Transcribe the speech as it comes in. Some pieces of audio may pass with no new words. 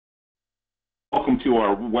Welcome to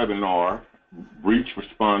our webinar, Breach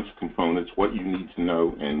Response Components, What You Need to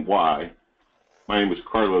Know and Why. My name is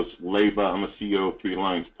Carlos Leyva. I'm a CEO of Three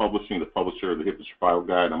Alliance Publishing, the publisher of the HIPAA Survival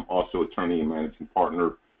Guide. I'm also attorney and managing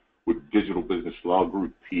partner with Digital Business Law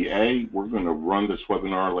Group, PA. We're going to run this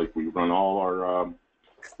webinar like we run all our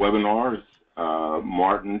webinars.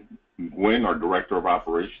 Martin Nguyen, our Director of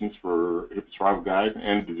Operations for HIPAA Survival Guide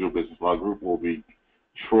and Digital Business Law Group, will be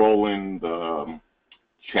trolling the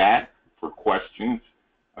chat for questions.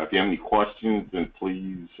 If you have any questions, then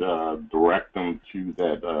please direct them to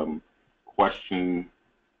that question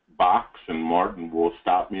box, and Martin will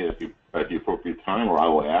stop me at the appropriate time, or I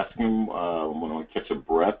will ask him when I catch a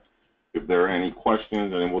breath if there are any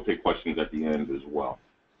questions, and then we'll take questions at the end as well.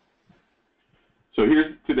 So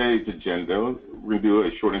here's today's agenda. We're going to do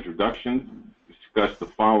a short introduction, discuss the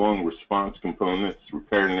following response components: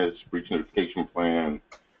 preparedness, breach notification plan,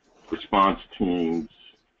 response teams,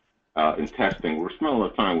 and testing. We're spending a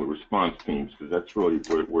lot of time with response teams because that's really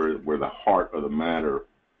where the heart of the matter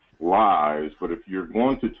lies. But if you're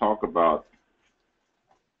going to talk about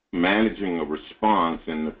managing a response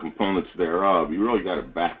and the components thereof, you really got to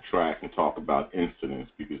backtrack and talk about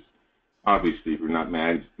incidents, because obviously if you're not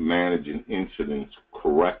managing incidents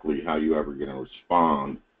correctly, how are you ever going to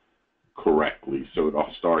respond correctly? So it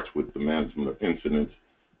all starts with the management of incidents.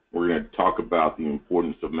 We're going to talk about the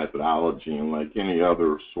importance of methodology, and like any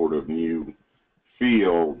other sort of new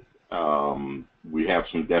field, we have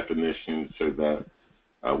some definitions so that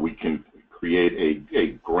we can create a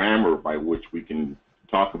grammar by which we can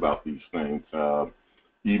talk about these things.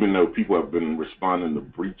 Even though people have been responding to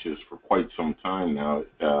breaches for quite some time now,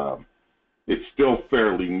 it's still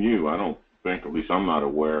fairly new. I don't think, at least I'm not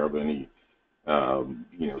aware of any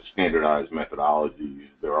standardized methodologies.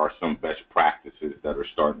 There are some best practices that are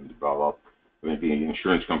starting to develop. I think the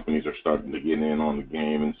insurance companies are starting to get in on the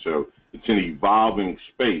game, and so it's an evolving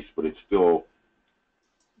space, but it's still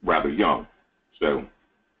rather young. So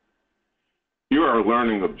here are our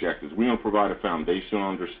learning objectives. We want to provide a foundational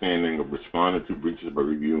understanding of responding to breaches by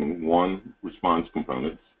reviewing one, response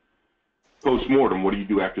components. Post-mortem, what do you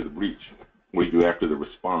do after the breach? What do you do after the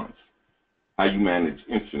response? How you manage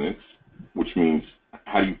incidents, which means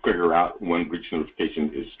how do you figure out when breach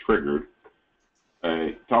notification is triggered.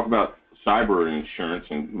 Talk about cyber insurance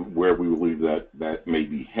and where we believe that may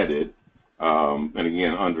be headed. And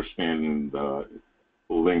again, understanding the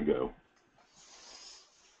lingo.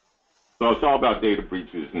 So it's all about data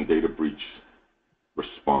breaches and data breach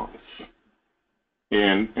response.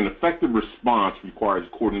 And an effective response requires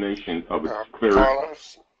coordination of its clear.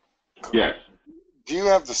 Carlos? Yes. Do you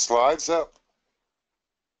have the slides up?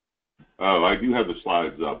 Oh, I do have the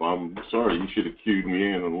slides up. I'm sorry, you should have cued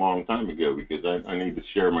me in a long time ago, because I need to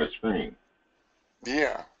share my screen.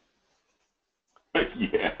 Yeah.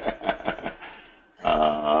 Yeah.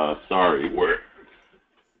 Sorry,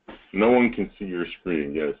 no one can see your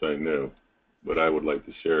screen. Yes, I know, but I would like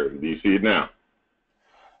to share it. Do you see it now?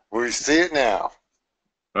 We see it now.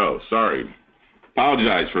 Oh, sorry.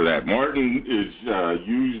 Apologize for that. Martin is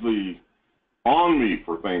usually on me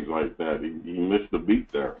for things like that. He missed the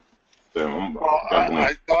beat there. So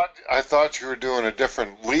I thought you were doing a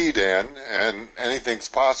different lead in, and anything's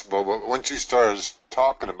possible. But once you started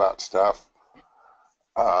talking about stuff,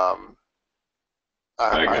 I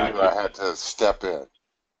knew I had to step in.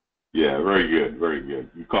 Yeah, very good, very good.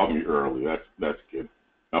 You called me early. That's good.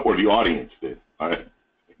 Or the audience did.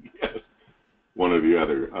 Yes, one or the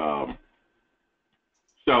other.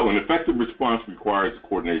 So an effective response requires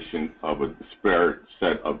coordination of a disparate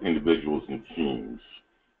set of individuals and teams.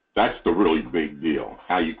 That's the really big deal.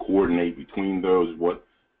 How you coordinate between those, what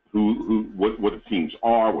the teams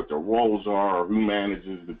are, what their roles are, who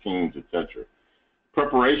manages the teams, etc.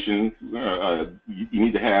 Preparation, you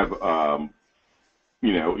need to have,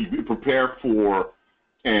 you prepare for,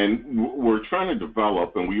 and we're trying to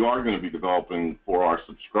develop, and we are going to be developing for our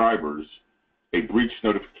subscribers, a breach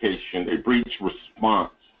notification, a breach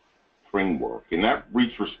response framework. And that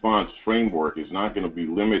breach response framework is not going to be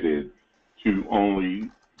limited to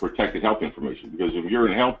only protected health information, because if you're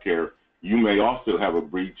in healthcare, you may also have a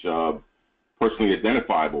breach of personally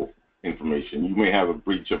identifiable information. You may have a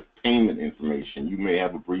breach of payment information. You may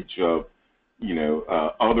have a breach of,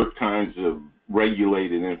 other kinds of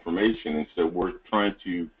regulated information. And so we're trying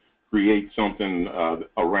to create something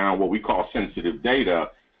around what we call sensitive data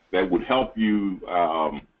that would help you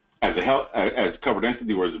as a covered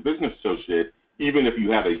entity or as a business associate, even if you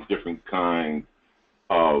have a different kind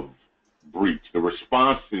of breach. The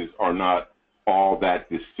responses are not all that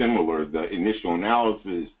dissimilar. The initial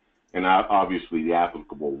analysis and obviously the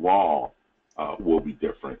applicable law will be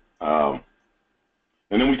different.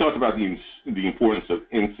 And then we talked about the importance of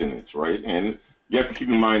incidents, right? And you have to keep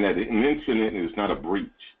in mind that an incident is not a breach,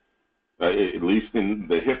 at least in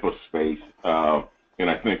the HIPAA space. And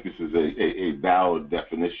I think this is a valid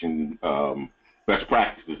definition, best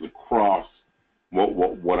practices across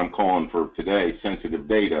what I'm calling for today, sensitive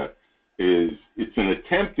data, is it's an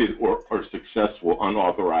attempted or successful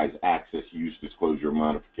unauthorized access, use, disclosure,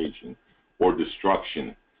 modification, or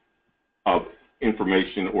destruction of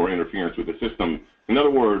information or interference with the system. In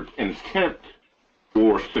other words, an attempt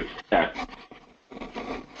or success.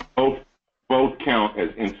 Both count as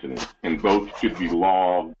incidents, and both should be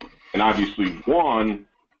logged. And obviously, one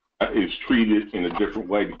is treated in a different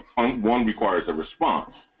way. One requires a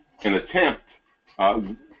response. An attempt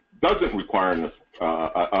doesn't require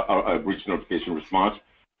a breach notification response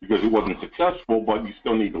because it wasn't successful, but you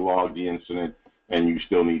still need to log the incident and you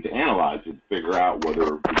still need to analyze it to figure out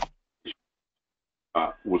whether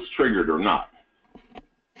it was triggered or not.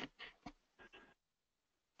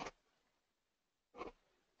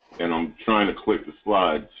 And I'm trying to click the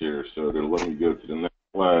slides here, so it'll let me go to the next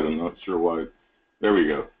slide. I'm not sure why. There we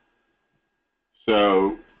go.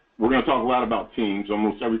 So we're going to talk a lot about teams.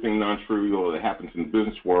 Almost everything non-trivial that happens in the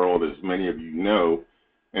business world, as many of you know,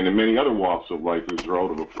 and in many other walks of life, is the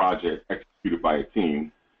result of a project executed by a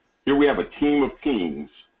team. Here we have a team of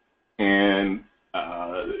teams, and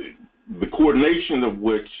the coordination of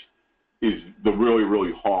which is the really,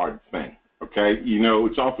 really hard thing, okay? You know,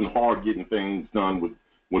 it's often hard getting things done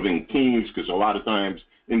within teams because a lot of times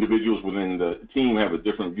individuals within the team have a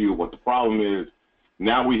different view of what the problem is.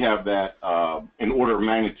 Now we have that in order of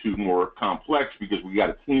magnitude more complex because we got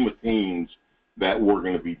a team of teams that we're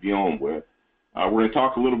going to be dealing with. We're going to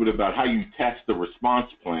talk a little bit about how you test the response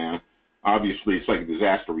plan. Obviously, it's like a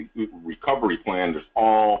disaster recovery plan. There's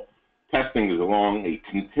all testing is along a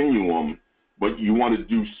continuum, but you want to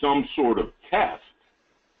do some sort of test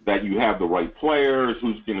that you have the right players,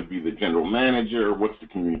 who's going to be the general manager, what's the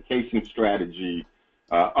communication strategy.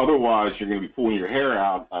 Otherwise, you're going to be pulling your hair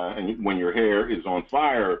out, and when your hair is on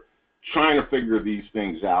fire, trying to figure these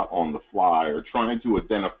things out on the fly, or trying to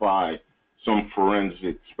identify some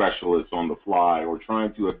forensic specialist on the fly, or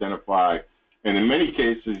trying to identify, and in many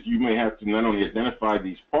cases, you may have to not only identify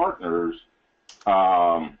these partners,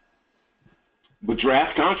 but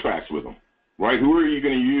draft contracts with them, right? Who are you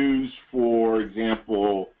going to use, for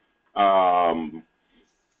example,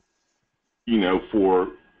 you know, for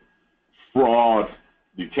fraud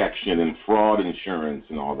detection and fraud insurance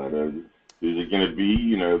and all that? Is it going to be,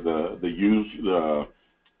 you know, the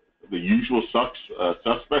usual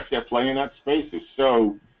suspects that play in that space? If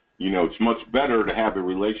so, you know, it's much better to have a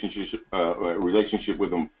relationship with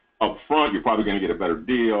them up front. You're probably going to get a better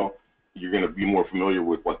deal. You're going to be more familiar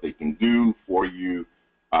with what they can do for you,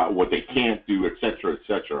 what they can't do, et cetera,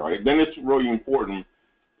 right? Then it's really important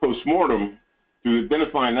post-mortem to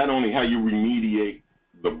identify not only how you remediate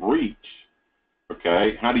the breach,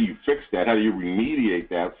 okay, how do you fix that, how do you remediate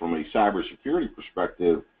that from a cybersecurity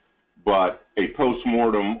perspective, but a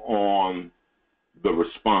post-mortem on the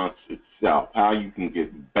response itself, how you can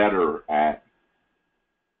get better at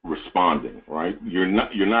responding, right? You're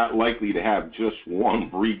not likely to have just one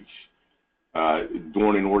breach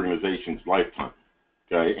during an organization's lifetime,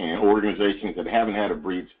 okay? And organizations that haven't had a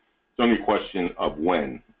breach, it's only a question of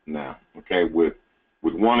when now, okay? With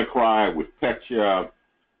WannaCry, with Petya,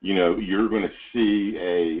 you know, you're going to see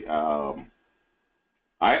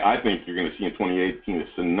I think you're going to see in 2018 a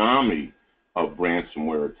tsunami of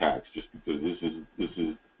ransomware attacks, just because this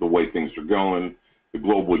is the way things are going. The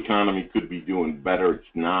global economy could be doing better.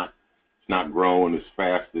 It's not growing as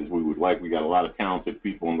fast as we would like. We got a lot of talented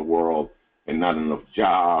people in the world and not enough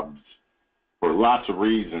jobs for lots of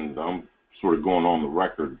reasons. I'm sort of going on the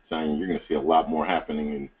record saying you're going to see a lot more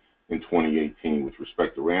happening in 2018 with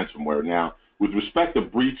respect to ransomware. Now, with respect to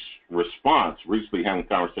breach response, recently having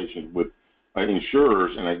conversations with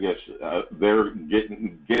insurers, and I guess they're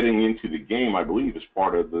getting into the game, I believe, as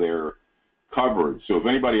part of their coverage. So if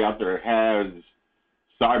anybody out there has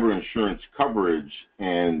cyber insurance coverage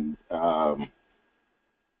and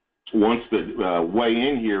wants to weigh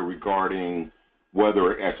in here regarding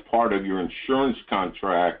whether as part of your insurance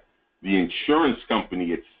contract, the insurance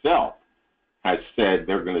company itself has said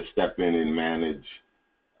they're going to step in and manage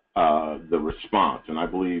the response. And I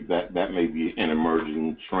believe that may be an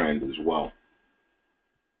emerging trend as well.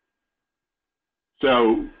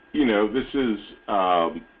 So, you know, this is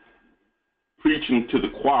preaching to the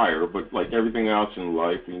choir, but like everything else in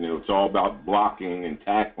life, you know, it's all about blocking and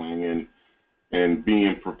tackling and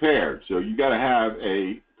being prepared. So you got to have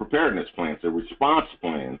a preparedness plan, so a response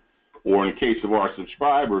plan, or in case of our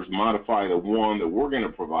subscribers, modify the one that we're going to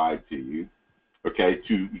provide to you okay,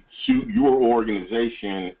 to suit your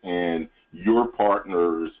organization and your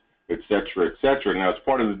partners, et cetera, et cetera. Now, as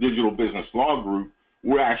part of the Digital Business Law Group,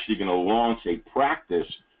 we're actually going to launch a practice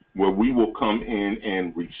where we will come in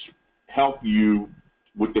and help you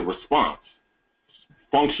with the response,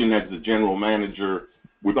 function as the general manager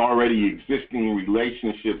with already existing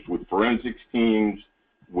relationships with forensics teams,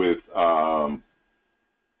 with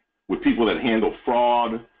people that handle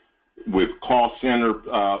fraud, with call center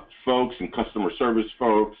folks and customer service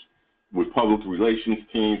folks, with public relations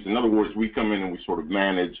teams. In other words, we come in and we sort of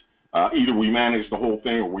manage, either we manage the whole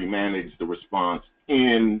thing or we manage the response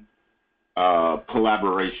in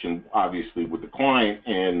collaboration, obviously, with the client.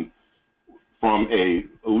 And from a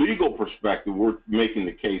legal perspective, we're making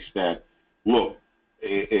the case that, look,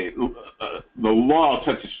 the law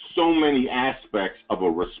touches so many aspects of a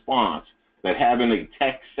response that having a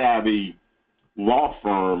tech-savvy law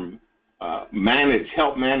firm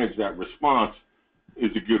help manage that response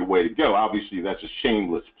is a good way to go. Obviously, that's a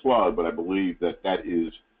shameless plug, but I believe that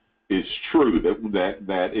is true.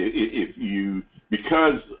 That if you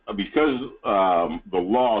because the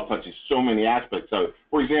law touches so many aspects of it.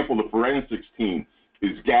 For example, the forensics team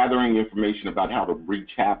is gathering information about how the breach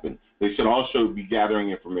happened. They should also be gathering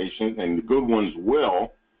information, and the good ones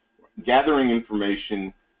will, gathering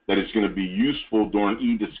information that is going to be useful during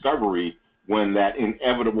e-discovery when that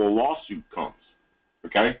inevitable lawsuit comes,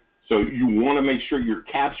 okay? So you want to make sure you're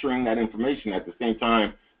capturing that information at the same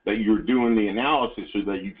time that you're doing the analysis so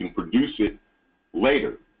that you can produce it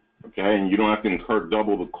later, okay? And you don't have to incur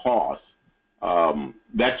double the cost.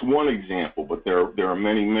 That's one example, but there are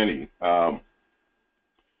many, many.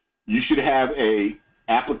 You should have a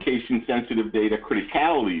application-sensitive data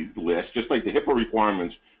criticality list, just like the HIPAA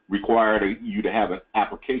requirements require you to have an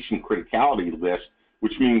application criticality list,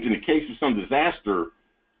 which means in the case of some disaster,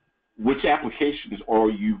 which applications are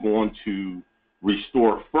you going to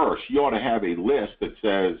restore first? You ought to have a list that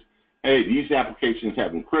says, hey, these applications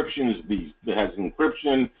have encryptions, these that has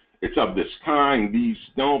encryption, it's of this kind, these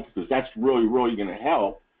don't, because that's really, really going to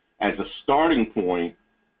help as a starting point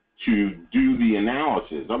to do the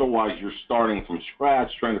analysis. Otherwise, you're starting from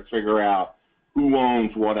scratch trying to figure out who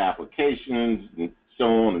owns what applications and so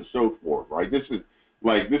on and so forth, right? This is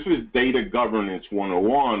data governance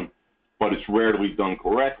 101, but it's rarely done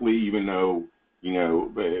correctly, even though, you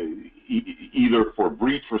know, either for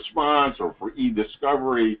breach response or for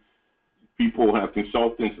e-discovery,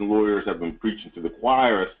 consultants and lawyers have been preaching to the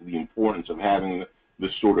choir as to the importance of having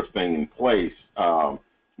this sort of thing in place,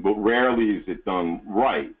 but rarely is it done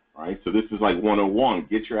right? So this is like 101,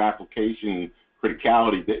 get your application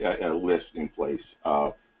criticality list in place.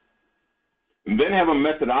 And then have a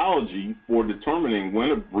methodology for determining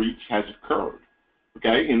when a breach has occurred.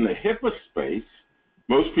 Okay, in the HIPAA space,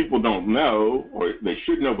 most people don't know, or they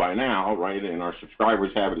should know by now, right, and our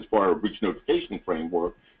subscribers have it as part of a breach notification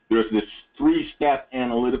framework. There's this 3-step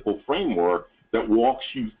analytical framework that walks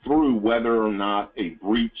you through whether or not a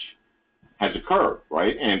breach has occurred,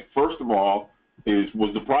 right? And first of all,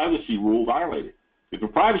 was the privacy rule violated? If the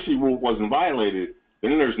privacy rule wasn't violated,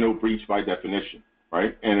 then there's no breach by definition,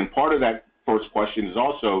 right? And then part of that first question is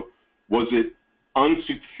also, was it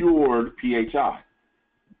unsecured PHI?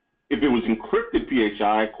 If it was encrypted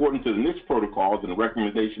PHI, according to the NIST protocols and the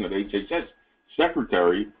recommendation of the HHS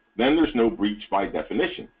secretary, then there's no breach by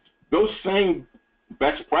definition. Those same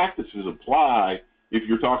best practices apply if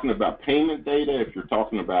you're talking about payment data, if you're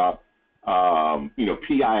talking about,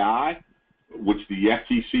 PII, which the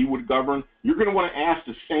FTC would govern. You're going to want to ask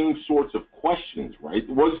the same sorts of questions, right?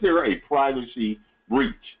 Was there a privacy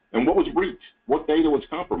breach? And what was breached? What data was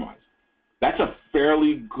compromised? That's a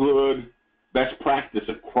fairly good best practice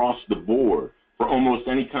across the board for almost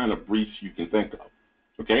any kind of breach you can think of,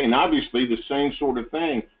 okay? And obviously the same sort of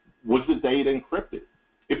thing, was the data encrypted?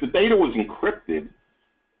 If the data was encrypted,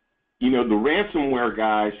 the ransomware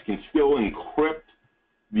guys can still encrypt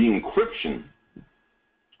the encryption,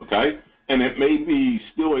 okay? And it may be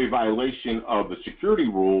still a violation of the security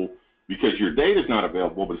rule because your data is not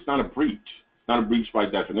available, but it's not a breach. It's not a breach by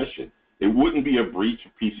definition. It wouldn't be a breach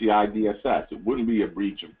of PCI DSS. It wouldn't be a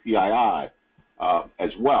breach of PII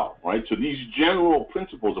as well, right? So these general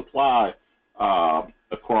principles apply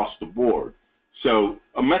across the board. So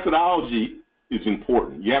a methodology is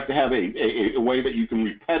important. You have to have a way that you can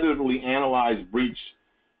repetitively analyze a breach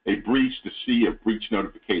to see if breach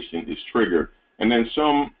notification is triggered. And then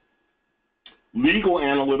some legal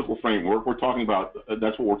analytical framework,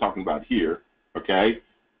 that's what we're talking about here, okay?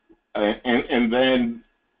 And then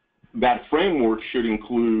that framework should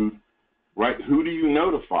include, right, who do you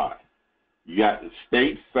notify? You got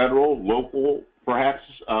state, federal, local, perhaps,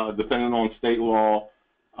 depending on state law,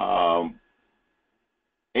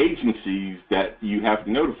 agencies that you have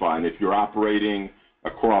to notify. And if you're operating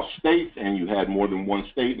across states and you had more than one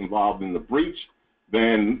state involved in the breach,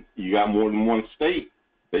 then you got more than one state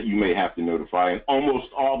that you may have to notify. And almost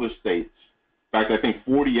all the states, in fact, I think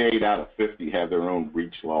 48 out of 50 have their own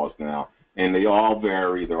breach laws now, and they all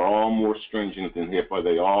vary. They're all more stringent than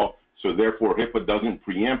HIPAA. So therefore HIPAA doesn't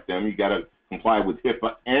preempt them. You got to comply with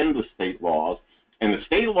HIPAA and the state laws. And the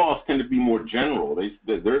state laws tend to be more general. They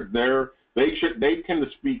tend to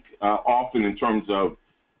speak often in terms of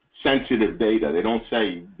sensitive data. They don't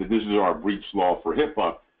say that this is our breach law for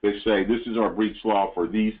HIPAA. They say this is our breach law for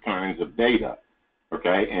these kinds of data.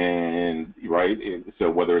 Okay, and right, so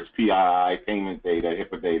whether it's PII, payment data,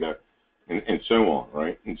 HIPAA data, and so on,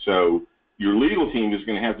 right? And so your legal team is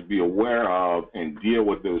going to have to be aware of and deal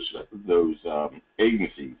with those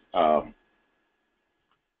agencies. And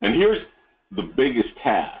here's the biggest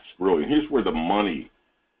task, really. Here's where the money,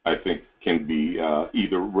 I think, can be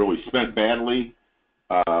either really spent badly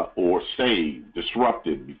or saved,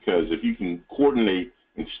 disrupted, because if you can coordinate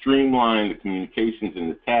and streamline the communications and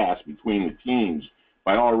the tasks between the teams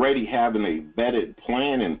by already having a vetted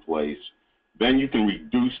plan in place, then you can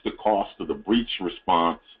reduce the cost of the breach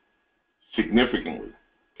response significantly.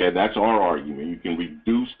 Okay, that's our argument. You can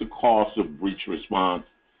reduce the cost of breach response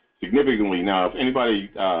significantly. Now, if anybody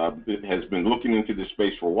has been looking into this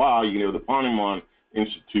space for a while, you know the Ponemon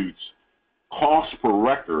Institute's cost per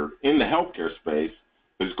record in the healthcare space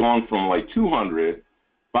has gone from like 200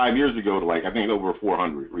 5 years ago to like, I think, over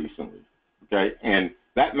 400 recently. Okay, and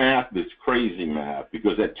that math is crazy math,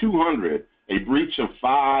 because at 200, a breach of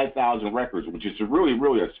 5,000 records, which is really,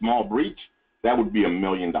 really a small breach, that would be $1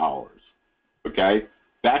 million. Okay,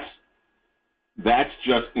 that's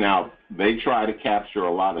just, now they try to capture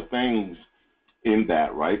a lot of things in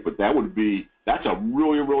that, right? But that's a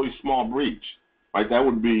really, really small breach, right? That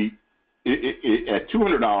would be at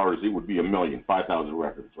 $200, it would be $1 million, 5,000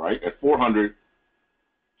 records, right? At 400,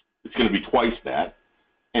 it's going to be twice that.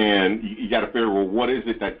 And you got to figure, well, what is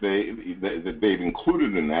it that they've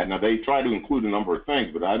included in that? Now, they try to include a number of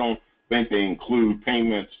things, but I don't think they include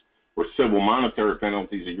payments or civil monetary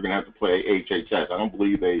penalties that you're going to have to pay HHS. I don't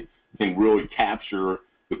believe they can really capture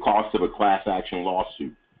the cost of a class action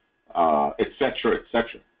lawsuit, et cetera, et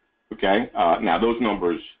cetera. Okay? Now, those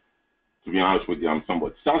numbers, to be honest with you, I'm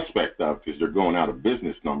somewhat suspect of, because they're going out of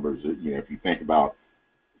business numbers. You know, if you think about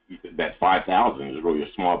that 5,000 is really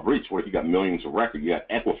a small breach. What if you got millions of records? You got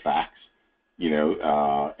Equifax, you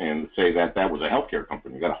know, and say that was a healthcare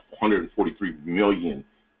company. You got 143 million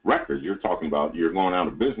records. You're talking about you're going out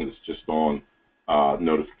of business just on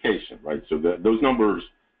notification, right? So those numbers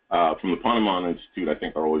from the Ponemon Institute, I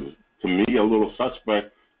think, are always, to me, a little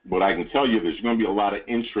suspect. But I can tell you there's going to be a lot of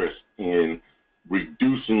interest in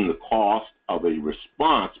reducing the cost of a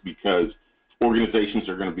response, because organizations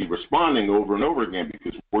are going to be responding over and over again,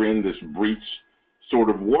 because we're in this breach sort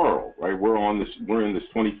of world, right? We're in this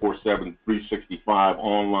 24/7, 365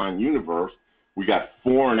 online universe. We got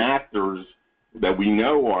foreign actors that we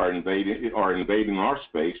know are invading our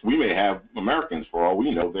space. We may have Americans, for all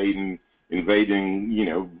we know, invading you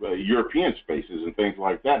know, European spaces and things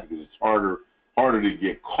like that, because it's harder to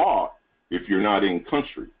get caught if you're not in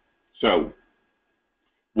country. So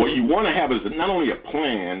what you want to have is not only a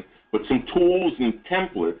plan, but some tools and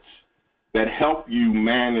templates that help you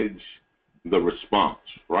manage the response,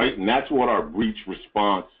 right? And that's what our breach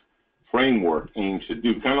response framework aims to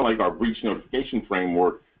do. Kind of like our breach notification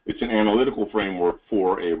framework, it's an analytical framework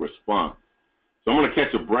for a response. So I'm going to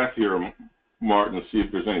catch a breath here, Martin, and see if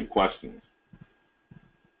there's any questions.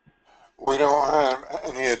 We don't have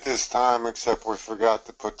any at this time, except we forgot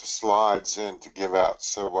to put the slides in to give out,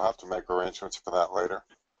 so we'll have to make arrangements for that later.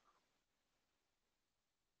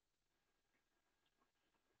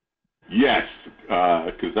 Yes,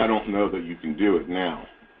 because I don't know that you can do it now.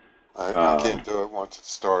 I can't do it once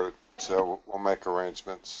it's started, so we'll make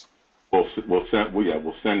arrangements. We'll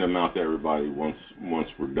send them out to everybody once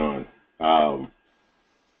we're done.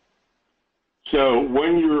 So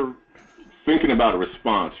when you're thinking about a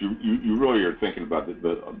response, you really are thinking about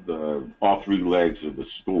the all three legs of the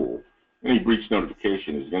stool. Any breach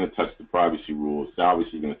notification is going to touch the privacy rules. It's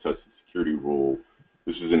obviously going to touch the security rule.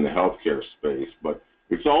 This is in the healthcare space, but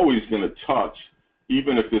it's always going to touch,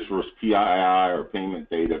 even if this was PII or payment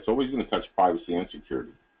data, it's always going to touch privacy and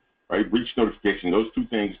security, right? Breach notification, those two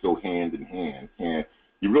things go hand in hand. And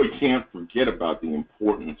you really can't forget about the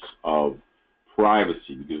importance of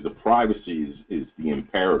privacy, because the privacy is the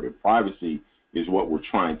imperative. Privacy is what we're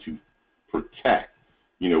trying to protect.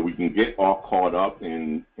 You know, we can get all caught up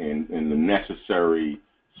in the necessary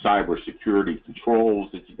cybersecurity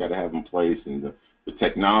controls that you got to have in place, and the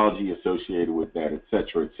technology associated with that, et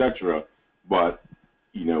cetera, but,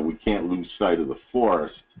 you know, we can't lose sight of the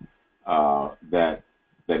forest, that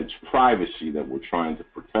it's privacy that we're trying to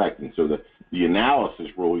protect. And so the analysis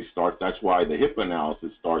really starts, that's why the HIPAA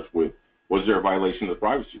analysis starts with, was there a violation of the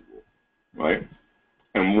privacy rule, right?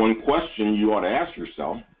 And one question you ought to ask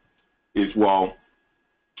yourself is, well,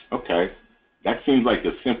 okay, that seems like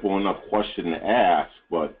a simple enough question to ask,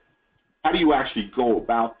 but how do you actually go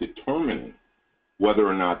about determining whether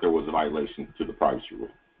or not there was a violation to the privacy rule?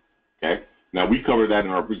 Okay? Now, we cover that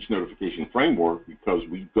in our breach notification framework because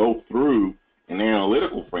we go through an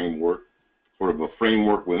analytical framework, sort of a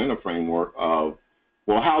framework within a framework of,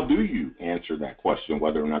 well, how do you answer that question,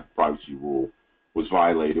 whether or not the privacy rule was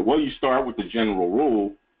violated? Well, you start with the general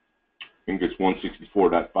rule. I think it's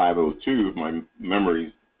 164.502, if my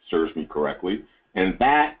memory serves me correctly, and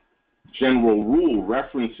that general rule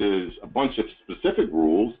references a bunch of specific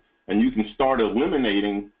rules, and you can start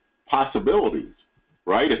eliminating possibilities,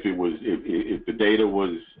 right? If the data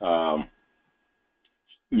was,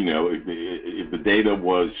 you know, if the data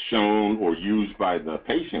was shown or used by the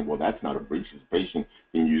patient, well, that's not a breach. The patient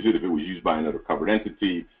can use it. If it was used by another covered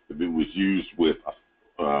entity, if it was used with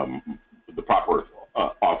the proper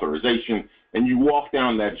authorization, and you walk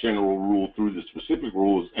down that general rule through the specific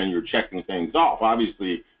rules, and you're checking things off.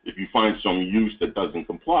 Obviously, if you find some use that doesn't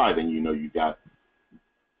comply, then you know you have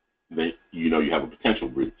a potential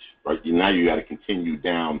breach, right? Now you got to continue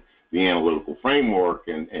down the analytical framework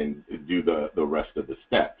and do the rest of the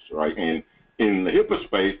steps, right? And in the HIPAA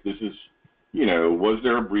space, this is, you know, was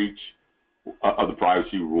there a breach of the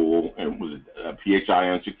privacy rule, and was it PHI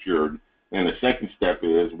unsecured? And the second step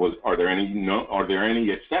is, are there any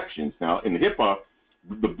exceptions? Now, in HIPAA,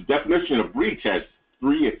 the definition of breach has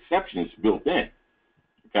 3 exceptions built in.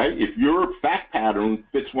 Okay, if your fact pattern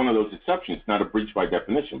fits one of those exceptions, it's not a breach by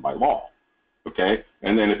definition, by law. Okay,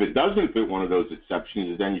 and then if it doesn't fit one of those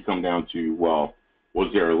exceptions, then you come down to, well, was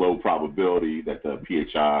there a low probability that the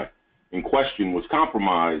PHI in question was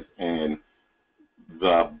compromised? And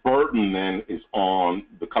the burden then is on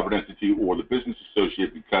the covered entity or the business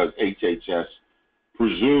associate because HHS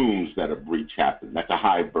presumes that a breach happened. That's a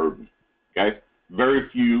high burden. Okay, very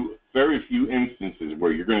few instances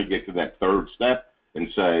where you're going to get to that third step and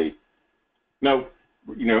say, no,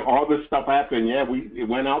 you know, all this stuff happened. Yeah, it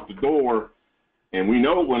went out the door, and we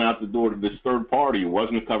know it went out the door to this third party. It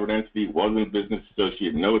wasn't a covered entity. It wasn't a business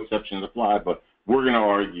associate. No exceptions apply. But we're going to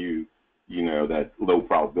argue, you know, that low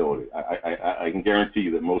probability. I can guarantee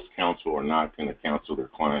you that most counsel are not going to counsel their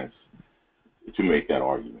clients to make that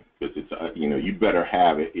argument because it's, you know, you better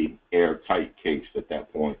have an airtight case at that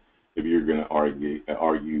point if you're going to argue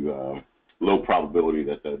low probability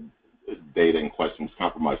that the data in question was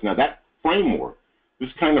compromised. Now, that framework,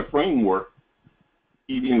 this kind of framework,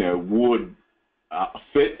 you know, would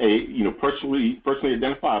fit a, you know, personally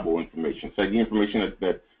identifiable information, say the information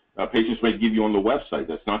that patients may give you on the website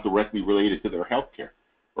that's not directly related to their health care,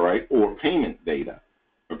 right, or payment data.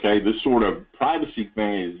 Okay, this sort of privacy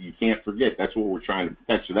thing is, you can't forget, that's what we're trying to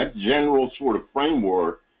protect. So that general sort of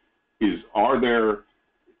framework is,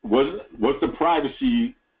 was the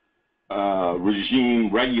privacy regime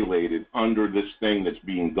regulated under this thing that's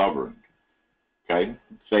being governed? Okay,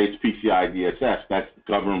 say it's PCI DSS, that's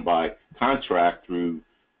governed by contract through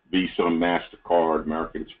Visa, MasterCard,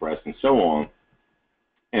 American Express, and so on.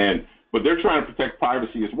 But they're trying to protect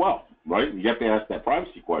privacy as well, right? You have to ask that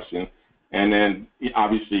privacy question. And then,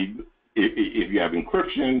 obviously, if you have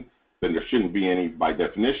encryption, then there shouldn't be any by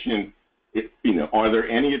definition. You know, are there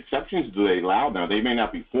any exceptions? Do they allow? Now, they may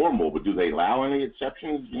not be formal, but do they allow any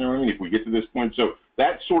exceptions? You know what I mean? If we get to this point. So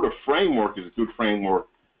that sort of framework is a good framework,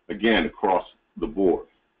 again, across the board.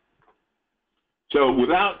 So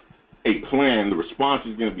without a plan, the response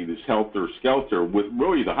is going to be this helter-skelter with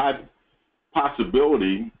really the high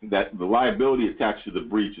possibility that the liability attached to the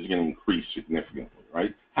breach is going to increase significantly,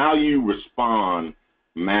 right? How you respond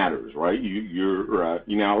matters, right? You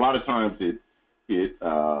know, a lot of times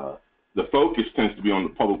the focus tends to be on the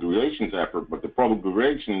public relations effort, but the public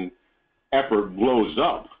relations effort blows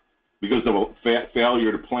up because of a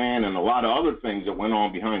failure to plan and a lot of other things that went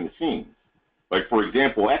on behind the scenes. Like, for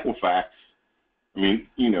example, Equifax, I mean,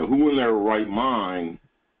 you know, who in their right mind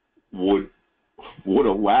would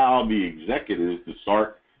allow the executives to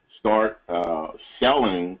start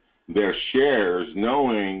selling their shares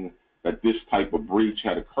knowing that this type of breach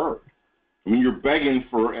had occurred? I mean, you're begging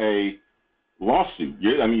for a lawsuit.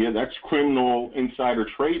 I mean, that's criminal insider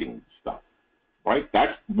trading stuff, right?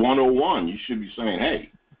 That's 101. You should be saying, hey,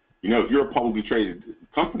 you know, if you're a publicly traded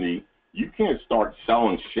company, you can't start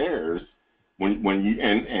selling shares when you,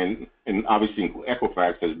 and obviously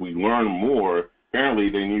Equifax, as we learn more, Apparently,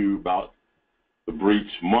 they knew about the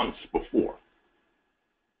breach months before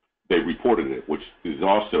they reported it, which is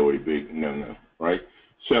also a big no-no, right?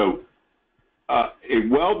 So a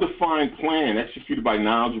well-defined plan executed by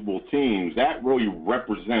knowledgeable teams, that really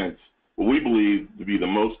represents what we believe to be the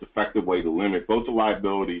most effective way to limit both the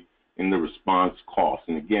liability and the response costs.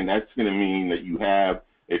 And again, that's going to mean that you have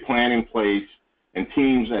a plan in place and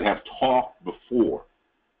teams that have talked before,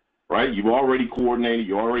 right? You've already coordinated,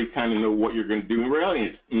 you already kind of know what you're going to do. And really,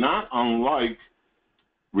 it's not unlike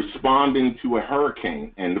responding to a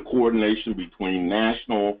hurricane and the coordination between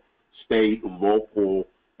national, state, local.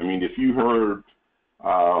 I mean, if you heard,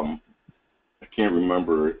 I can't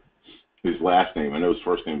remember his last name. I know his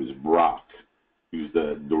first name is Brock. He's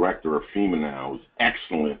the director of FEMA now. He's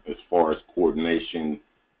excellent as far as coordination,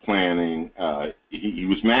 planning. He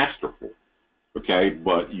was masterful, okay?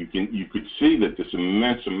 But you could see that this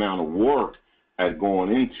immense amount of work had gone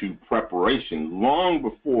into preparation long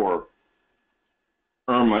before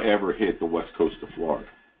Irma ever hit the west coast of Florida.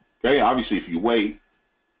 Okay, obviously, if you wait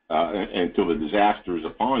until the disaster is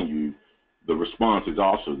upon you, the response is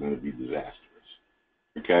also going to be disastrous.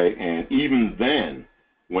 Okay, and even then,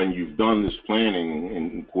 when you've done this planning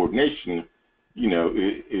and coordination, you know,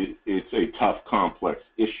 it's a tough, complex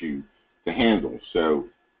issue to handle. So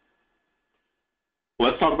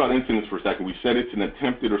let's talk about incidents for a second. We said it's an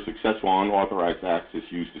attempted or successful unauthorized access,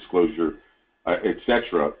 use, disclosure,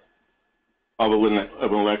 etc. of an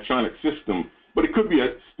electronic system, but it could be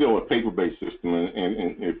still a paper-based system.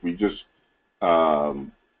 And if we just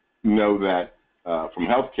know that from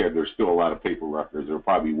healthcare, there's still a lot of paper records. There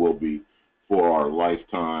probably will be for our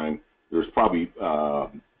lifetime. There's probably a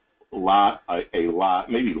lot,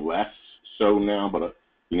 maybe less so now, but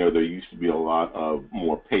you know, there used to be a lot of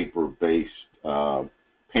more paper-based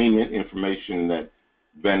payment information that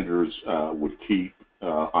vendors would keep.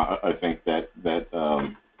 I think that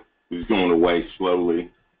is going away slowly.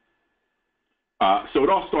 So it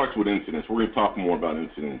all starts with incidents. We're going to talk more about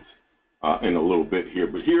incidents in a little bit here,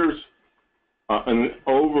 but here's an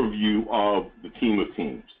overview of the team of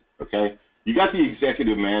teams, okay? You got the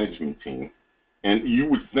executive management team, and you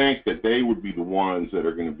would think that they would be the ones that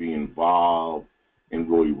are going to be involved in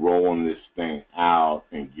really rolling this thing out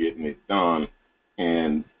and getting it done.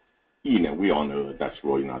 And, you know, we all know that that's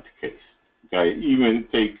really not the case, okay? Even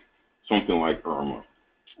take something like Irma,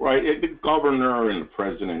 right? The governor and the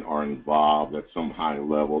president are involved at some high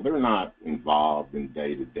level. They're not involved in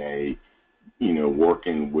day-to-day, you know,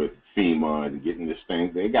 working with FEMA and getting this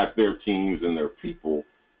thing. They got their teams and their people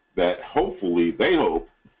that hopefully, they hope,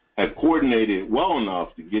 have coordinated well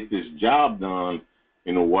enough to get this job done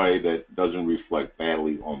in a way that doesn't reflect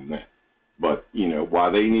badly on them. But, you know, why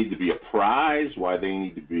they need to be a prize, why they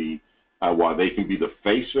need to be, why they can be the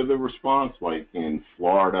face of the response, like in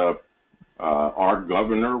Florida, our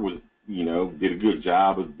governor was, you know, did a good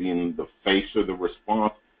job of being the face of the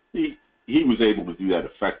response. He was able to do that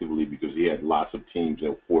effectively because he had lots of teams that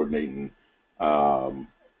were coordinating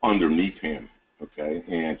underneath him, okay?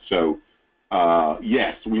 And so,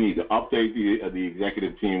 yes, we need to update the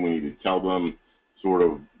executive team. We need to tell them sort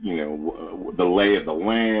of, you know, the lay of the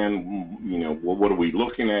land, you know, what are we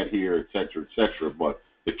looking at here, et cetera, et cetera. But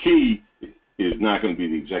the key is not going to be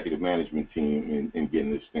the executive management team in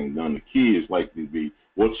getting this thing done. The key is likely to be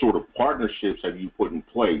what sort of partnerships have you put in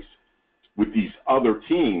place with these other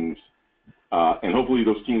teams, and hopefully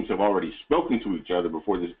those teams have already spoken to each other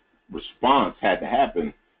before this response had to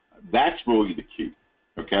happen. That's really the key,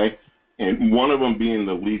 okay? And one of them being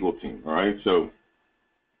the legal team, all right? So,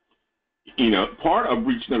 you know, part of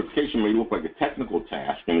breach notification may look like a technical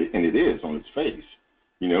task, and it is on its face,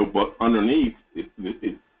 you know, but underneath,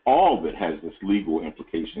 all of it has this legal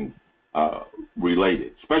implication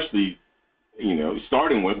related, especially, you know,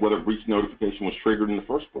 starting with whether breach notification was triggered in the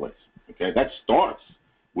first place, okay? That starts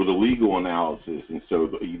with a legal analysis, and so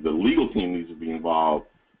the legal team needs to be involved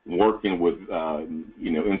working with,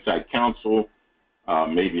 you know, inside counsel,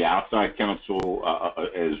 maybe outside counsel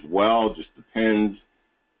as well, just depends,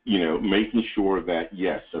 you know, making sure that,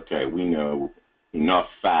 yes, okay, we know enough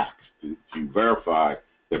facts to verify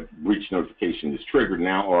that breach notification is triggered.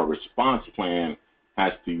 Now our response plan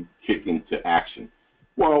has to kick into action.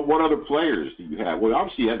 Well, what other players do you have? Well,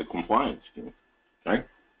 obviously you have the compliance team, okay?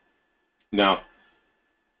 Now,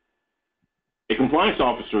 a compliance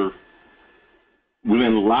officer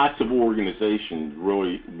within lots of organizations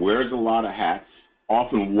really wears a lot of hats,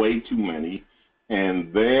 often way too many,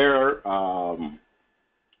 and their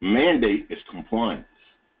mandate is compliance,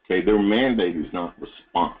 okay? Their mandate is not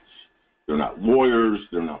response. They're not lawyers.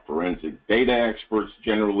 They're not forensic data experts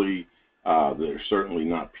generally. They're certainly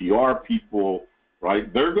not PR people,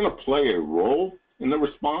 right? They're going to play a role, in the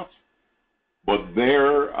response, but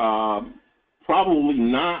they're probably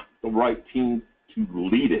not the right team to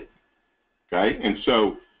lead it, okay? And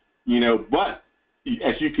so, but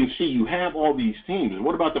as you can see, you have all these teams.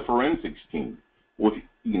 What about the forensics team? Well,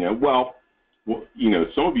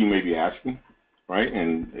 some of you may be asking, right?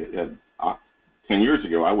 And 10 years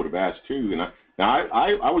ago, I would have asked too. And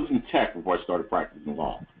I was in tech before I started practicing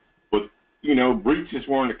law. But, breaches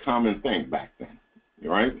weren't a common thing back then,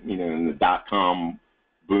 right? In the dot-com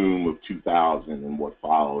boom of 2000 and what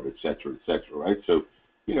followed, et cetera, right? So,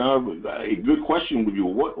 a good question would be,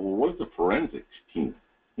 what is the forensics team?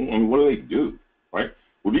 And what do they do, right?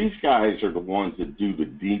 Well, these guys are the ones that do the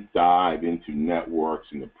deep dive into networks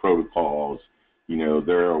and the protocols.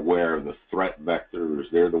 They're aware of the threat vectors.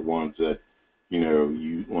 They're the ones that,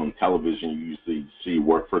 you on television you usually see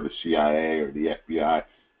work for the CIA or the FBI.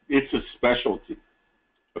 It's a specialty,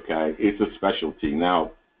 okay? It's a specialty.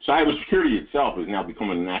 Now, cybersecurity itself is now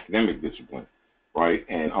becoming an academic discipline, right?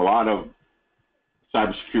 And a lot of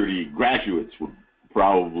cybersecurity graduates would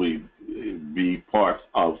probably be part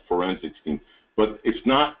of forensics team, but it's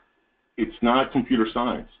not computer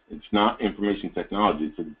science. It's not information technology.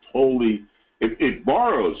 It's a totally, it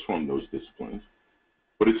borrows from those disciplines,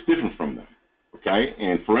 but it's different from them, okay?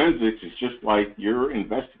 And forensics is just like you're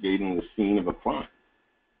investigating the scene of a crime,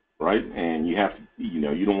 right? And you have to, you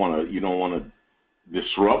don't want to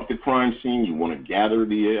disrupt the crime scene. You want to gather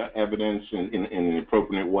the evidence in an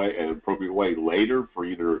appropriate way later for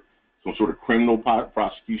either some sort of criminal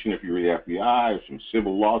prosecution if you're the FBI, or some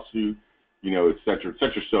civil lawsuit, et cetera, et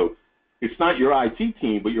cetera. So it's not your IT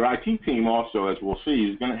team, but your IT team also, as we'll see,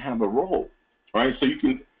 is going to have a role, right? So you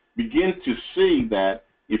can begin to see that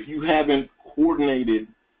if you haven't coordinated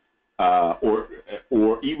or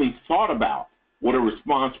even thought about what a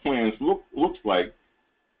response plan looks like,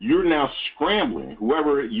 you're now scrambling.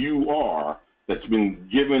 Whoever you are that's been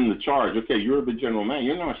given the charge, okay, you're the general manager,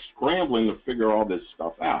 you're now scrambling to figure all this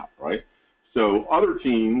stuff out, right? So other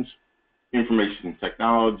teams, information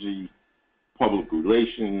technology, public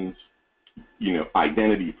relations,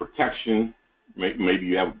 identity protection, maybe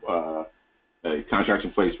you have a contract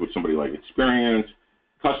in place with somebody like Experience,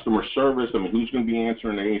 customer service. I mean, who's going to be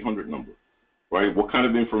answering the 800 number, right? What kind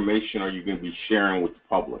of information are you going to be sharing with the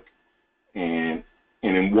public, and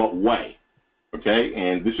in what way, okay?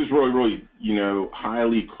 And this is really,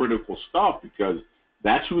 highly critical stuff because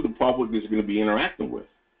that's who the public is going to be interacting with,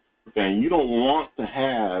 okay? And you don't want to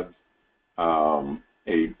have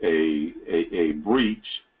a breach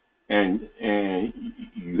and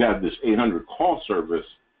you have this 800 call service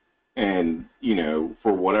and,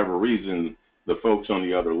 for whatever reason, the folks on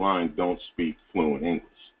the other line don't speak fluent English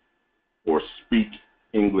or speak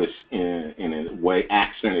English in a way,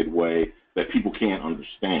 accented way that people can't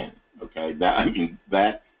understand. Okay, that's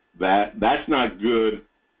not good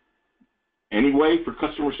anyway for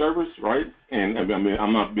customer service, right? And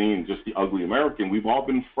I'm not being just the ugly American. We've all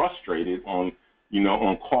been frustrated on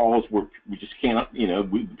calls where we just can't,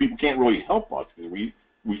 people can't really help us because we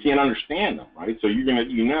can't understand them, right? So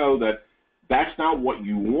that's not what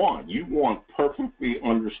you want. You want perfectly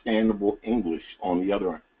understandable English on the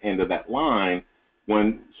other end of that line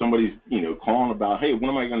when somebody's, calling about, hey, what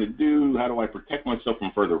am I going to do? How do I protect myself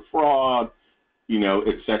from further fraud?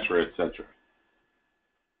 Et cetera, et cetera.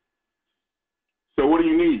 So what do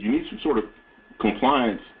you need? You need some sort of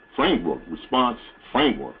compliance framework, response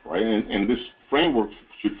framework, right? And this framework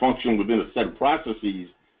should function within a set of processes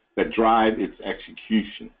that drive its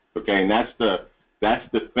execution, okay? And that's the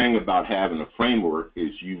thing about having a framework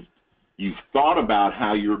is you've thought about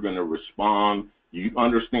how you're going to respond. You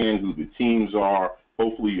understand who the teams are.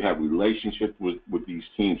 Hopefully you have relationships with these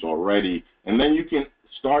teams already. And then you can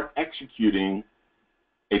start executing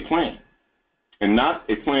a plan. And not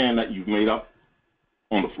a plan that you've made up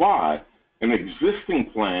on the fly, an existing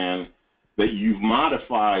plan that you've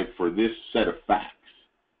modified for this set of facts.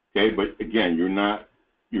 Okay, but again, you're not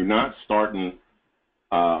starting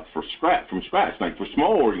from scratch. Like for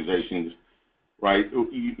small organizations, right?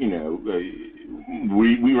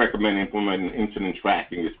 We recommend implementing incident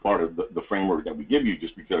tracking as part of the framework that we give you,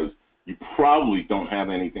 just because you probably don't have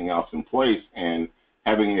anything else in place, and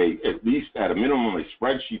having at least at a minimum a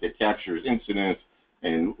spreadsheet that captures incidents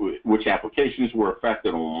and which applications were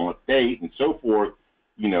affected on what date and so forth,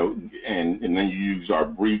 and then you use our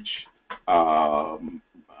breach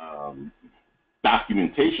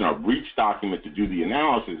documentation, our breach document to do the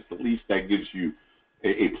analysis. At least that gives you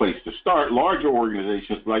a place to start. Larger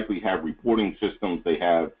organizations likely have reporting systems. They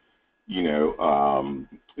have,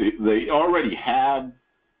 they already have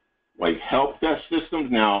like help desk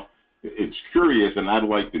systems. Now, it's curious, and I'd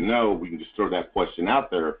like to know, we can just throw that question out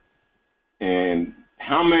there. And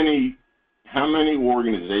how many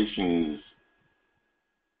organizations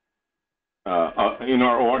in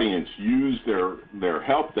our audience use their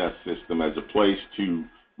help desk system as a place to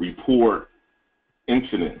report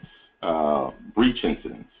incidents, breach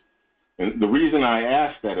incidents? And the reason I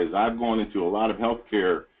ask that is I've gone into a lot of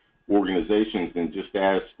healthcare organizations and just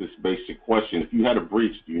asked this basic question: if you had a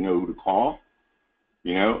breach, do you know who to call?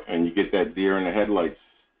 You know, and you get that deer in the headlights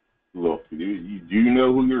look. Do you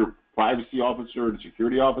know who your privacy officer and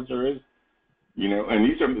security officer is? You know, and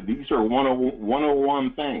these are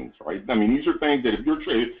 101 things, right? I mean, these are things that if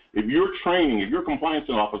you're a compliance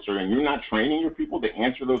officer and you're not training your people to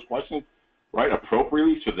answer those questions, right,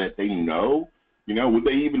 appropriately so that they know, you know, would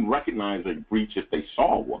they even recognize a breach if they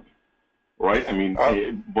saw one, right? I mean,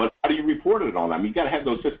 but how do you report it on them? You got to have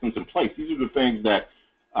those systems in place. These are the things that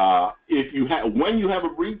when you have a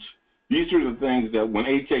breach, these are the things that when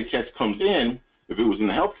HHS comes in, if it was in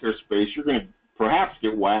the healthcare space, you're going to perhaps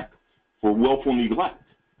get whacked for willful neglect,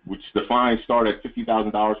 which the fines start at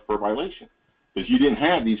 $50,000 per violation, because you didn't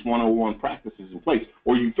have these 101 practices in place,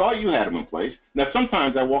 or you thought you had them in place. Now,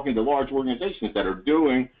 sometimes I walk into large organizations that are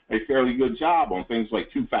doing a fairly good job on things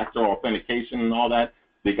like two-factor authentication and all that.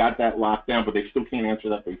 They got that locked down, but they still can't answer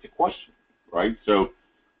that basic question, right? So,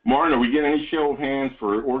 Martin, are we getting any show of hands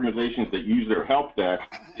for organizations that use their help desk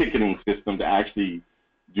ticketing system to actually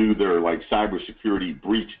do their, like, cybersecurity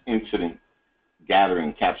breach incident gathering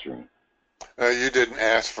and capturing? You didn't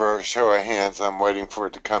ask for a show of hands. I'm waiting for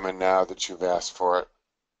it to come in now that you've asked for it.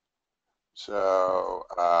 So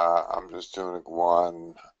I'm just doing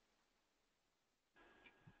one.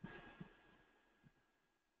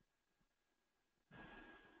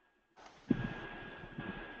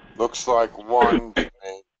 Looks like one.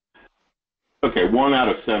 Okay, 1 out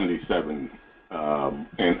of 77,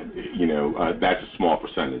 and you know that's a small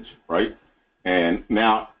percentage, right? And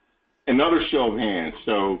now another show of hands.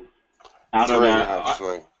 So out Three, of that,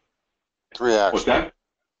 actually. Three actually. What's that?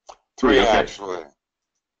 Three okay. actually.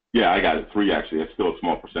 Yeah, I got it. 3 actually. That's still a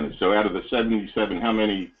small percentage. So out of the 77, how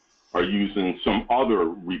many are using some other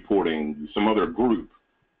reporting, some other group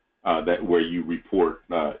that where you report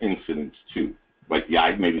incidents to, like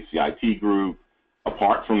maybe it's the IT group,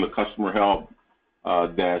 apart from the customer help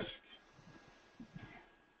desk?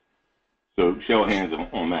 So show of hands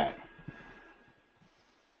on that.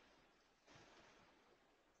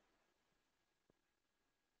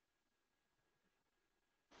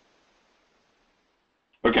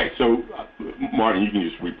 Okay, so Martin, you can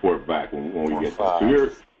just report back when we get there. So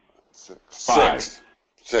here, Six.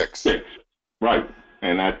 Right,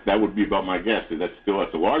 and that would be about my guess. That's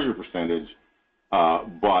a larger percentage,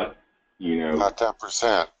 but you know, not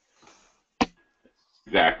 10%.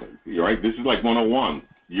 Exactly. You're right. This is like 101.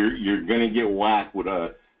 You're going to get whacked with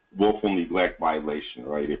a willful neglect violation,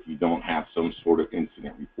 right? If you don't have some sort of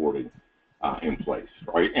incident reporting in place,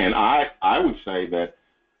 right? And I would say that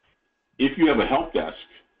if you have a help desk,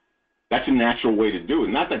 that's a natural way to do it.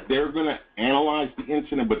 Not that they're going to analyze the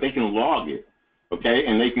incident, but they can log it, okay?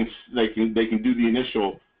 And they can do the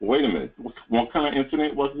initial. Wait a minute, what kind of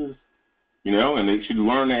incident was this? You know, and they should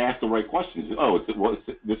learn to ask the right questions. Oh,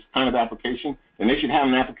 it's this kind of application, and they should have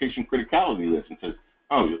an application criticality list and says,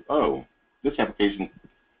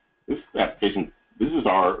 this is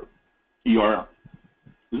our ER.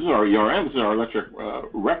 This is our ERM. This is our electric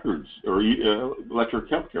records or electric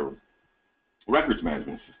healthcare records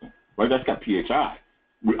management system. Right? That's got PHI.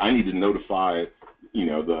 I need to notify, you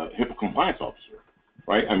know, the HIPAA compliance officer.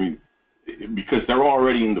 Right? I mean, because they're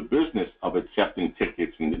already in the business of accepting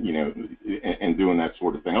tickets and, you know, and doing that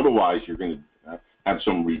sort of thing. Otherwise, you're going to have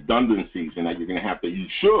some redundancies in that you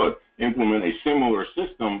should implement a similar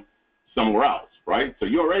system somewhere else, right? So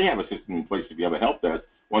you already have a system in place if you have a help desk.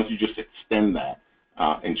 Why don't you just extend that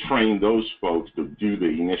and train those folks to do the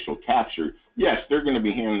initial capture? Yes, they're going to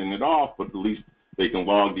be handing it off, but at least they can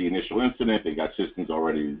log the initial incident. They got systems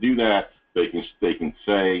already to do that. They can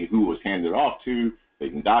say who was handed off to. They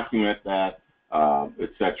can document that, et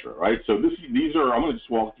cetera, right? So I'm going to just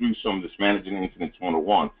walk through some of this managing incidents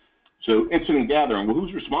 101. So incident gathering, well,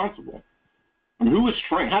 who's responsible? I mean, who is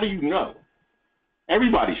trained? How do you know?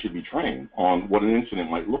 Everybody should be trained on what an incident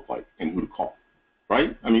might look like and who to call,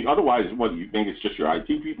 right? I mean, otherwise, what, do you think it's just your IT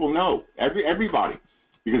people? No, everybody.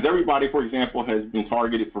 Because everybody, for example, has been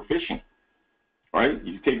targeted for phishing, right?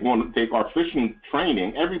 You take our phishing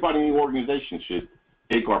training, everybody in the organization should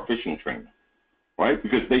take our phishing training. Right?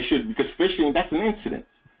 Because phishing, that's an incident.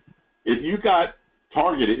 If you got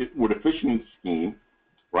targeted with a phishing scheme,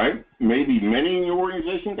 right? Maybe many in your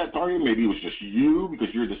organization got targeted. Maybe it was just you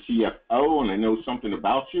because you're the CFO and they know something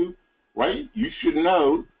about you, right? You should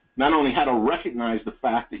know not only how to recognize the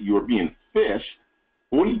fact that you are being phished,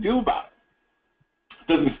 but what do you do about it?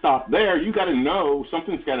 It doesn't stop there. You got to know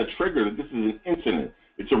something's got to trigger that this is an incident.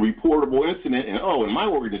 It's a reportable incident, and in my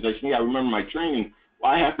organization, you got to remember my training.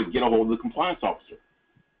 Well, I have to get a hold of the compliance officer,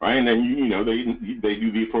 right? And then they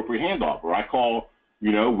do the appropriate handoff, or I call,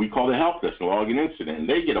 we call the help desk and log an incident, and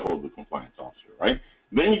they get a hold of the compliance officer, right?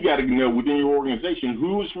 Then you got to know within your organization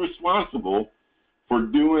who's responsible for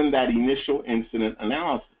doing that initial incident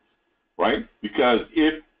analysis, right? Because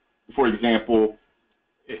if, for example,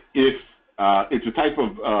 if it's a type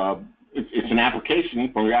of it's an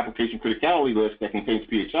application from your application criticality list that contains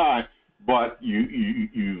PHI, but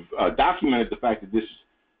you've documented the fact that this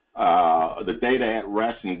the data at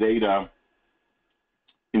rest and data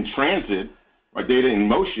in transit or data in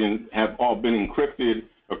motion have all been encrypted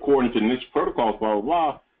according to NIST protocols, blah,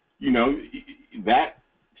 blah, blah, that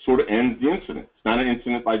sort of ends the incident. It's not an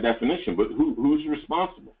incident by definition, but who's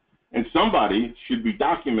responsible? And somebody should be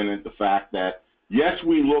documenting the fact that, yes,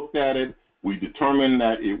 we looked at it, we determined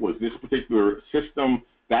that it was this particular system.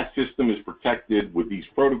 That system is protected with these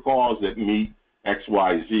protocols that meet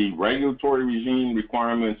XYZ regulatory regime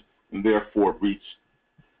requirements, and therefore breach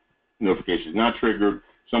notification is not triggered.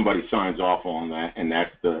 Somebody signs off on that, and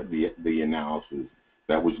that's the analysis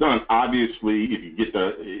that was done. Obviously, if you get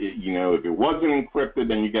if it wasn't encrypted,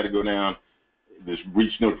 then you got to go down this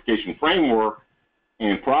breach notification framework,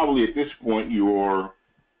 and probably at this point you're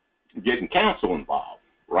getting counsel involved,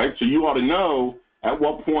 right? So you ought to know at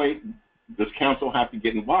what point does counsel have to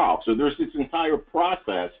get involved. So there's this entire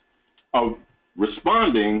process of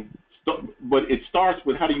responding, but it starts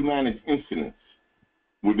with how do you manage incidents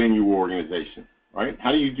within your organization, right?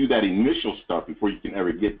 How do you do that initial stuff before you can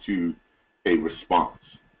ever get to a response,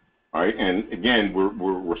 right? And again,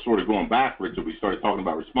 we're sort of going backwards if we started talking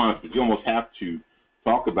about response, but you almost have to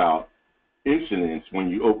talk about incidents when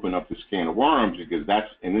you open up this can of worms, because that's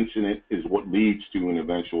an incident is what leads to an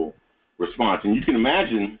eventual response. And you can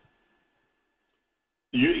imagine,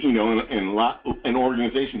 in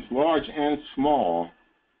organizations large and small,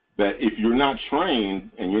 that if you're not trained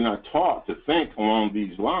and you're not taught to think along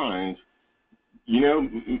these lines,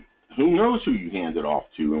 who knows who you hand it off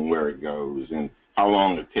to and where it goes and how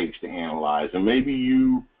long it takes to analyze. And maybe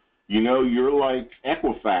you're like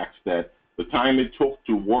Equifax, that the time it took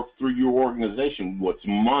to work through your organization was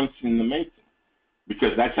months in the making,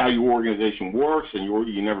 because that's how your organization works, and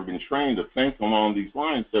you've never been trained to think along these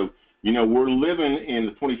lines. So, we're living in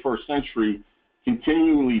the 21st century,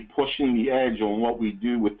 continually pushing the edge on what we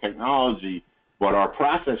do with technology, but our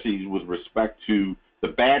processes with respect to the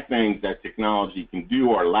bad things that technology can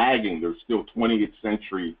do are lagging. There's still 20th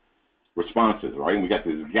century responses, right? And we got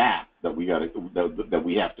this gap that we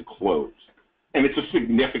have to close, and it's a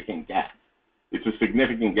significant gap. It's a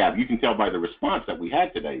significant gap. You can tell by the response that we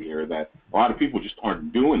had today here that a lot of people just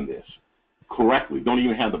aren't doing this correctly, don't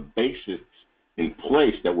even have the basics in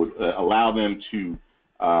place that would allow them to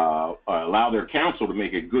allow their counsel to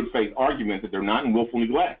make a good faith argument that they're not in willful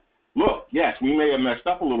neglect. Look, yes, we may have messed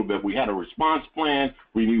up a little bit. We had a response plan.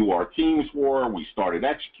 We knew who our teams were. We started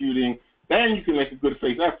executing. Then you can make a good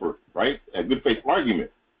faith effort, right? A good faith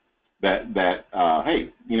argument that hey,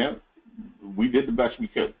 we did the best we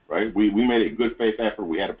could, right? We made a good faith effort.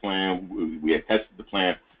 We had a plan. We had tested the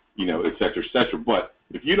plan, et cetera, et cetera. But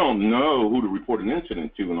if you don't know who to report an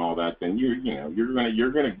incident to and all that, then you're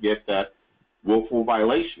gonna get that willful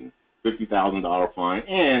violation, $50,000 fine,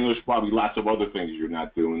 and there's probably lots of other things you're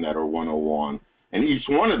not doing that are 101, and each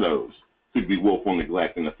one of those could be willful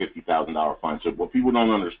neglect and a $50,000 fine. So what people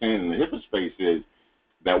don't understand in the HIPAA space is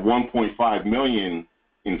that 1.5 million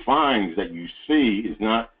in fines that you see is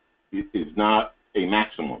not a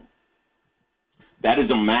maximum. That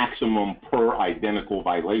is a maximum per identical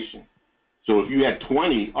violation. So if you had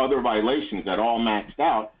 20 other violations that all maxed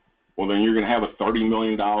out, well, then you're going to have a $30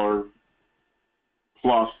 million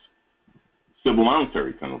plus civil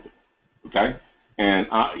monetary penalty, okay? And,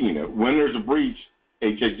 when there's a breach,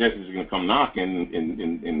 HHS is going to come knocking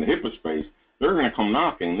in the HIPAA space. They're going to come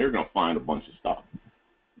knocking, and they're going to find a bunch of stuff,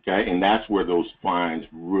 okay? And that's where those fines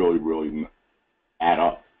really, really add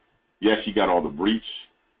up. Yes, you got all the breach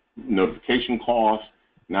notification costs.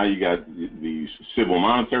 Now you got these civil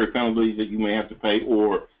monetary penalties that you may have to pay,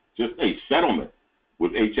 or just a settlement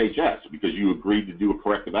with HHS because you agreed to do a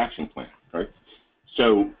corrective action plan, right?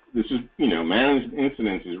 So this is, managed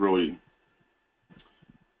incidents is really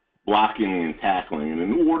blocking and tackling. And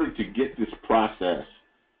in order to get this process,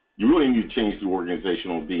 you really need to change the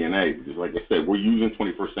organizational DNA, because like I said, we're using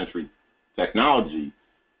 21st century technology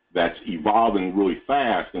that's evolving really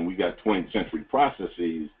fast, and we got 20th century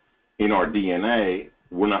processes in our DNA.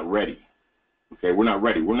 We're not ready. Okay, we're not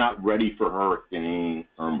ready. We're not ready for Hurricane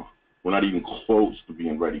Irma. We're not even close to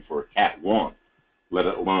being ready for a Cat 1, let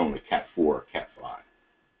alone a Cat 4 or Cat 5.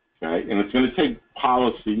 Okay, and it's going to take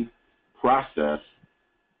policy, process,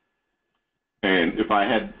 and if I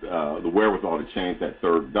had the wherewithal to change that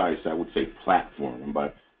third dice, I would say platform. And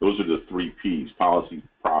by those are the three P's: policy,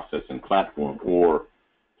 process, and platform. Or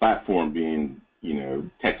platform being,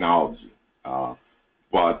 technology.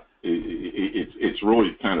 But it's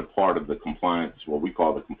really kind of part of the compliance, what we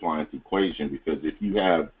call the compliance equation, because if you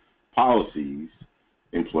have policies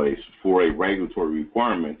in place for a regulatory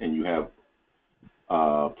requirement and you have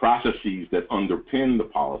processes that underpin the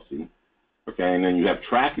policy, okay, and then you have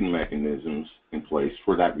tracking mechanisms in place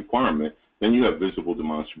for that requirement, then you have visible,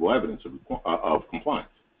 demonstrable evidence of compliance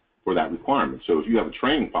for that requirement. So if you have a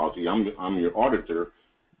training policy, I'm your auditor,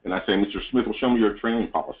 and I say, Mr. Smith, well, show me your training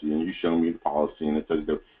policy, and you show me the policy, and it says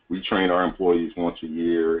that we train our employees once a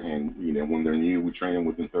year, and when they're new, we train them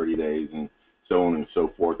within 30 days, and so on and so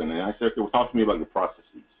forth. And then I said, okay, well, talk to me about your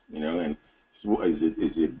processes, and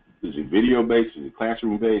is it video based? Is it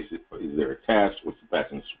classroom based? Is there a test? What's the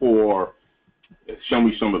passing score? Show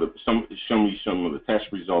me some of the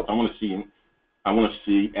test results. I want to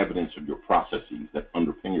see evidence of your processes that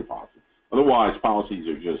underpin your policy. Otherwise, policies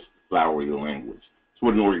are just flowery language. It's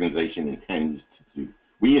what an organization intends to do.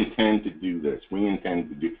 We intend to do this. We intend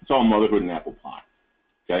to do. It's all motherhood and apple pie.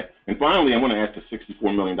 Okay. And finally, I want to ask the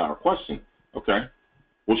 $64 million question. Okay.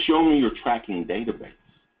 Well, show me your tracking database.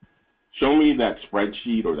 Show me that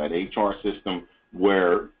spreadsheet or that HR system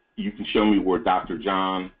where you can show me where Dr.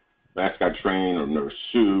 John last got trained, or Nurse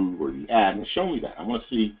Sue, or the admin. Show me that. I want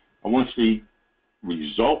to see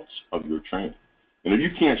results of your training. And if you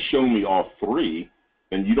can't show me all three,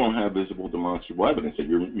 then you don't have visible, demonstrable evidence that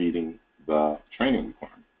you're meeting the training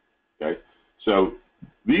requirement. Okay? So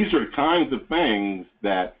these are the kinds of things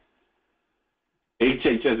that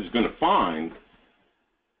HHS is going to find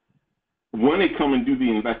when they come and do the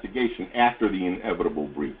investigation after the inevitable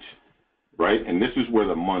breach, right? And this is where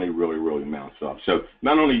the money really, really mounts up. So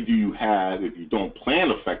not only do you have, if you don't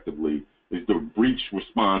plan effectively, is the breach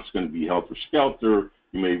response going to be helter-skelter.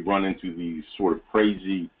 You may run into these sort of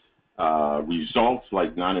crazy results,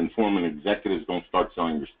 like non-informant executives don't start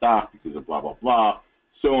selling your stock because of blah, blah, blah,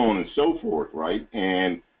 so on and so forth, right?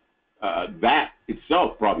 And that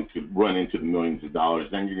itself probably could run into the millions of dollars.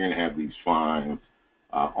 Then you're going to have these fines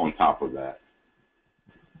on top of that.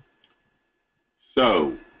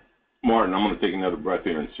 So, Martin, I'm going to take another breath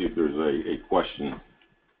here and see if there's a question.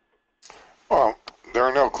 Well, there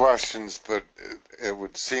are no questions, but it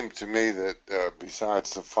would seem to me that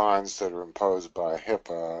besides the fines that are imposed by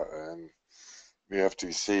HIPAA and the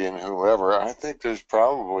FTC and whoever, I think there's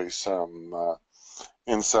probably some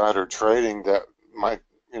insider trading that might,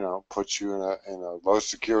 put you in a low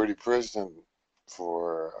security prison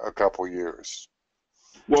for a couple years.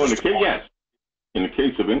 Well, in the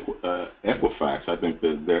case of Equifax, I think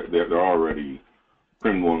that there are already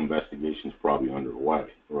criminal investigations probably underway,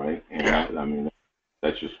 right? And I mean,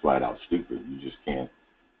 that's just flat out stupid. You just can't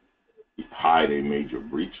hide a major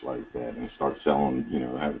breach like that and start selling,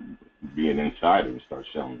 be an insider and start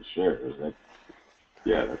selling the shares.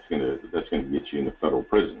 That's gonna get you into federal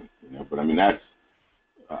prison, But I mean,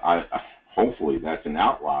 hopefully that's an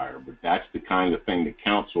outlier, but that's the kind of thing that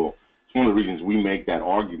counsel. It's one of the reasons we make that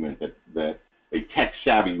argument that a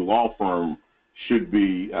tech-savvy law firm should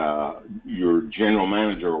be your general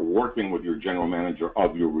manager or working with your general manager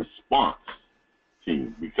of your response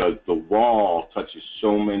team, because the law touches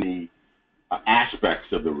so many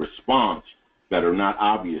aspects of the response that are not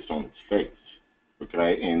obvious on its face,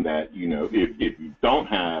 okay? And that, if you don't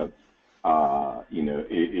have,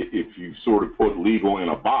 if you sort of put legal in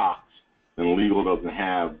a box, then legal doesn't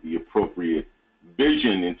have the appropriate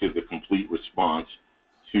vision into the complete response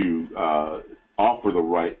to offer the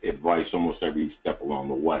right advice almost every step along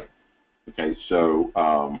the way. Okay, so,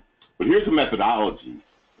 but here's the methodology,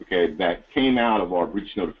 okay, that came out of our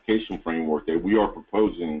breach notification framework that we are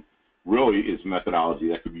proposing. Really is methodology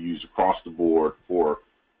that could be used across the board for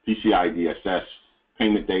PCI DSS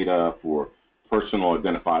payment data, for personal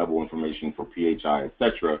identifiable information, for PHI, et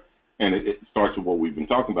cetera. And it starts with what we've been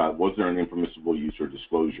talking about. Was there an impermissible use or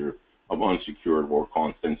disclosure of unsecured or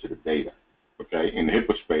sensitive data? Okay, in the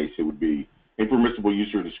HIPAA space, it would be impermissible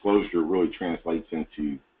use or disclosure really translates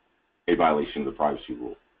into a violation of the privacy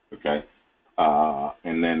rule, okay?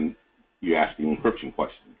 And then you ask the encryption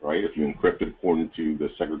question, right? If you encrypt it according to the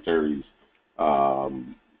secretary's,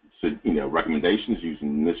 recommendations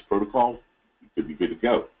using this protocol, you could be good to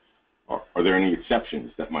go. Are there any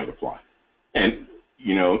exceptions that might apply? And,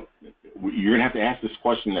 you're going to have to ask this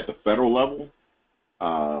question at the federal level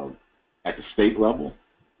at the state level,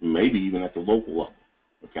 maybe even at the local level.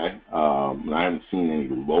 Okay, and I haven't seen any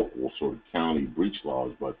local sort of county breach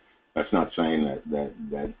laws, but that's not saying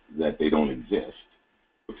that they don't exist.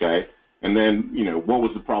 Okay, and then what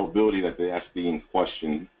was the probability that the SD in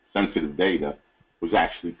question, sensitive data, was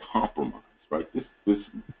actually compromised? Right.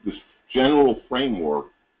 This general framework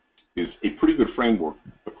is a pretty good framework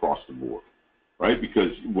across the board, right?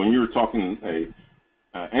 Because when you're talking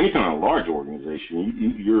any kind of large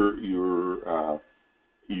organization,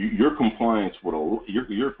 you're compliance with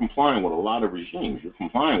you're complying with a lot of regimes. You're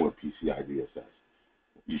complying with PCI DSS.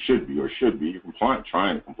 You should be. You're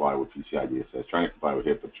trying to comply with PCI DSS, trying to comply with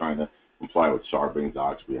HIPAA, trying to comply with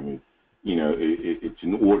Sarbanes-Oxley. I mean, it's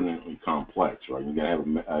inordinately complex, right? You got to have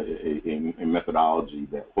a methodology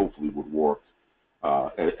that hopefully would work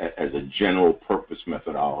as a general purpose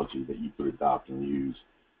methodology that you could adopt and use.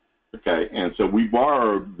 Okay, and so we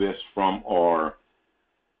borrowed this from our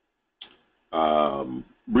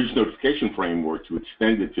breach notification framework to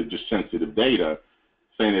extend it to just sensitive data,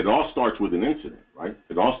 saying it all starts with an incident, right?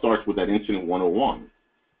 It all starts with that incident 101.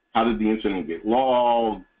 How did the incident get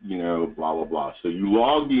logged? Blah, blah, blah. So you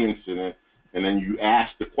log the incident, and then you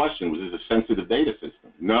ask the question, was this a sensitive data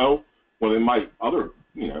system? No. Well, it might, other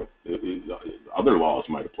laws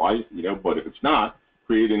might apply, but if it's not,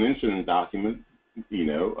 create an incident document,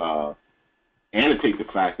 annotate the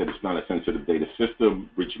fact that it's not a sensitive data system,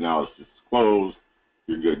 breach analysis is closed,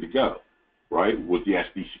 you're good to go, right? Was the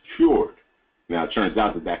SD secured? Now, it turns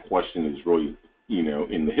out that question is really,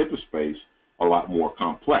 in the HIPAA space, a lot more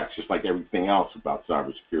complex. Just like everything else about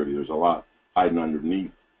cybersecurity, there's a lot hiding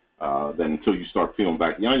underneath that until you start peeling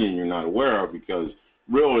back the onion, you're not aware of, because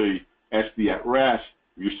really, SD at rest,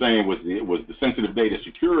 you're saying was the sensitive data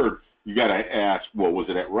secured, you got to ask, well, was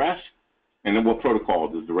it at rest? And then what protocol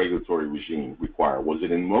does the regulatory regime require? Was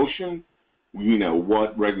it in motion?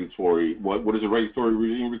 What does the regulatory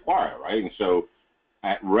regime require, right? And so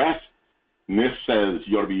at rest, NIST says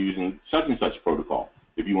you ought to be using such and such protocol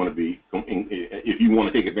if you want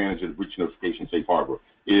to take advantage of the breach notification safe harbor.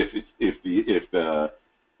 If the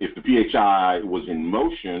PHI was in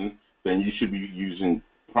motion, then you should be using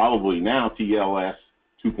probably now TLS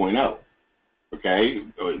 2.0. Okay,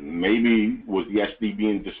 maybe was the SD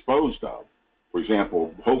being disposed of? For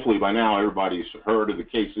example, hopefully by now everybody's heard of the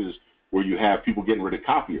cases where you have people getting rid of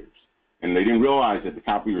copiers, and they didn't realize that the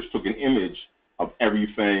copiers took an image of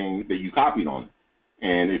everything that you copied on.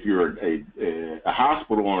 And if you're a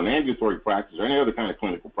hospital or an ambulatory practice or any other kind of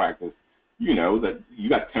clinical practice, that you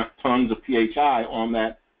got tons of PHI on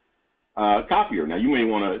that copier. Now, you may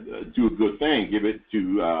want to do a good thing, give it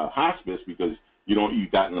to hospice because you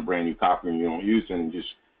got in a brand new copier and you don't use it, and just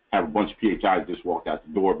have a bunch of PHI just walk out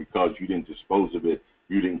the door because you didn't dispose of it,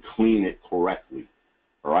 you didn't clean it correctly,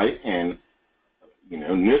 all right? And,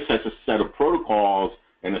 NIST has a set of protocols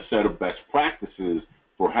and a set of best practices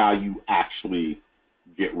for how you actually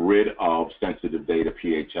get rid of sensitive data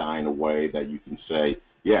PHI in a way that you can say,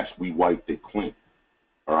 yes, we wiped it clean,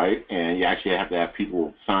 all right? And you actually have to have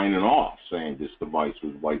people signing off saying this device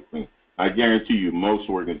was wiped clean. I guarantee you most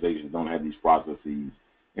organizations don't have these processes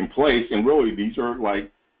in place, and really these are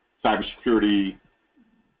like cybersecurity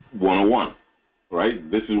 101,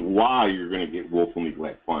 right? This is why you're going to get willful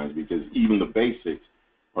neglect fines, because even the basics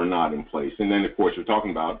are not in place. And then, of course, we're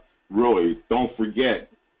talking about really, don't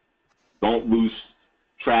lose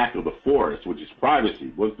track of the forest, which is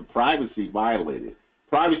privacy. Was the privacy violated?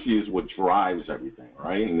 Privacy is what drives everything,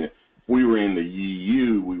 right? And if we were in the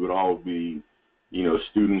EU, we would all be,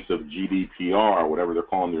 students of GDPR, whatever they're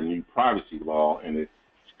calling their new privacy law, and it's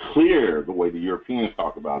clear the way the Europeans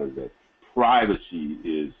talk about it that privacy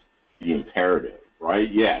is the imperative,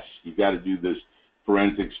 right? Yes, you got to do this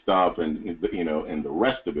forensic stuff and and the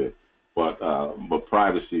rest of it, but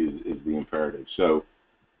privacy is the imperative. So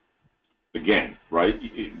again, right,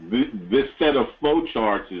 this set of flow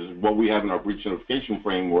charts is what we have in our breach notification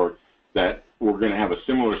framework, that we're going to have a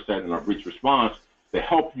similar set in our breach response to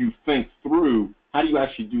help you think through how do you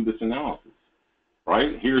actually do this analysis,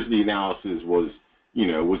 right? Here's the analysis. Was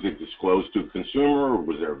it disclosed to a consumer? Or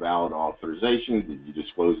was there a valid authorization? Did you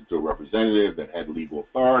disclose it to a representative that had legal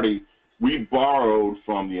authority? We borrowed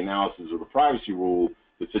from the analysis of the privacy rule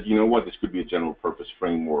that said, this could be a general purpose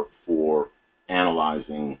framework for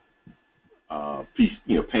analyzing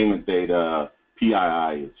payment data,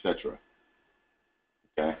 PII, etc.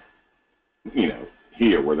 Okay?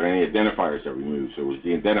 Here, were there any identifiers that we removed? So it was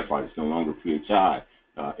de-identified. It's no longer PHI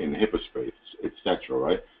in the HIPAA space, etc.,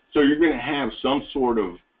 right? So you're going to have some sort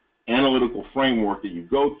of analytical framework that you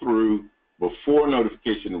go through before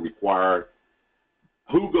notification is required.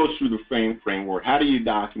 Who goes through the framework? How do you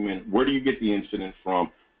document? Where do you get the incident from?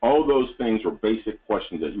 All those things are basic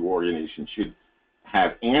questions that your organization should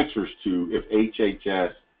have answers to if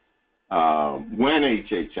HHS, when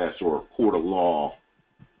HHS or a court of law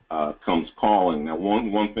comes calling. Now,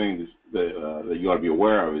 one thing that you ought to be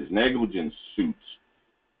aware of is negligence suits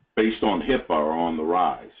based on HIPAA are on the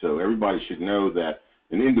rise. So everybody should know that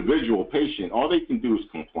an individual patient, all they can do is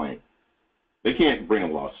complain. They can't bring a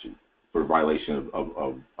lawsuit for violation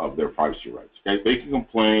of their privacy rights. Okay? They can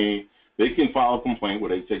complain. They can file a complaint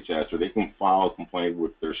with HHS, or they can file a complaint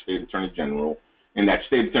with their state attorney general, and that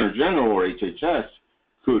state attorney general or HHS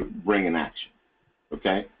could bring an action.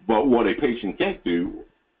 Okay? But what a patient can't do,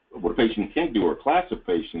 or a class of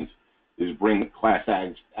patients, is bring a class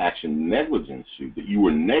action negligence suit, that you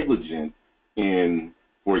were negligent in,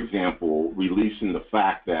 for example, releasing the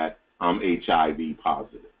fact that I'm HIV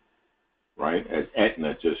positive, right? As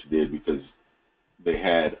Aetna just did, because they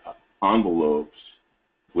had envelopes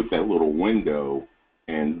with that little window,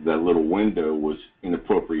 and that little window was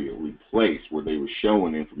inappropriately placed where they were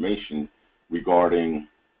showing information regarding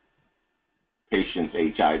patients'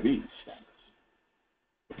 HIV status.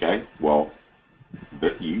 Okay? Well,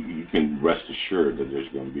 you can rest assured that there's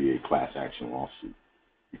going to be a class action lawsuit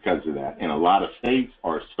because of that. And a lot of states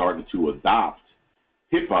are starting to adopt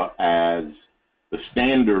HIPAA as the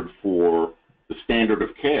standard for the standard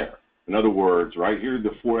of care. In other words, right here are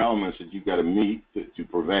the four elements that you've got to meet to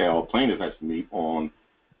prevail, plaintiff has to meet on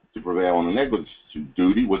to prevail on a negligence suit.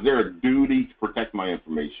 Duty, was there a duty to protect my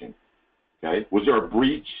information? Okay, was there a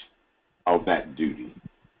breach of that duty?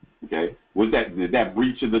 Okay, did that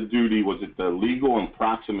breach of the duty, was it the legal and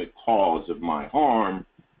proximate cause of my harm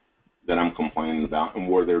that I'm complaining about, and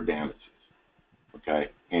were there damages? Okay,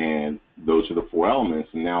 and those are the four elements.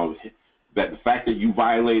 And now that the fact that you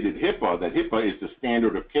violated HIPAA, that HIPAA is the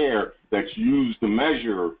standard of care that's used to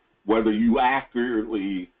measure whether you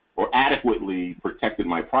accurately or adequately protected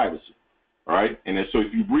my privacy, all right? And so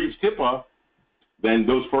if you breached HIPAA, then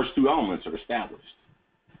those first two elements are established,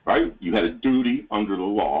 right? You had a duty under the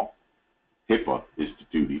law. HIPAA is the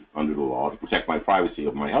duty under the law to protect my privacy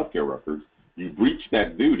of my healthcare records. You breached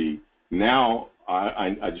that duty. Now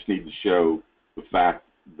I just need to show the fact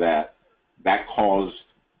that that caused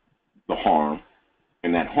the harm,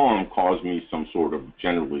 and that harm caused me some sort of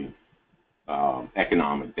generally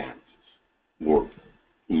economic damages or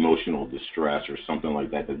emotional distress or something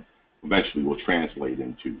like that that eventually will translate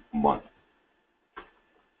into money.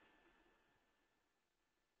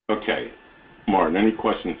 Okay, Martin, any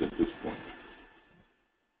questions at this point?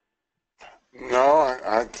 No,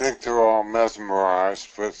 I think they're all mesmerized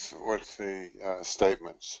with the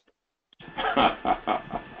statements.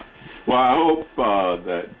 Well, I hope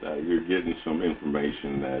that you're getting some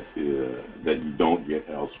information that you don't get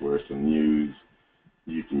elsewhere, some news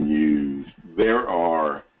you can use. Here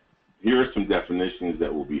are some definitions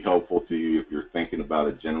that will be helpful to you if you're thinking about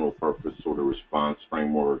a general purpose sort of response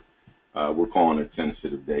framework. We're calling it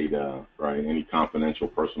sensitive data, right? Any confidential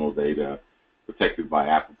personal data protected by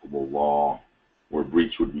applicable law, where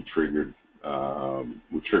breach would be triggered,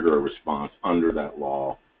 would trigger a response under that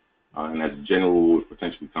law. And as a general rule, would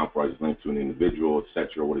potentially compromise linked to an individual,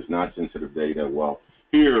 etc. What is not sensitive data? Well,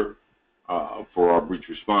 here, for our breach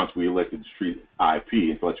response, we elected to treat IP,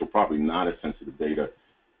 intellectual property, not as sensitive data.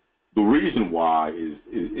 The reason why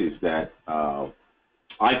is that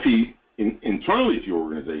IP, internally to your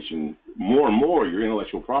organization, more and more, your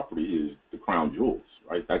intellectual property is the crown jewels,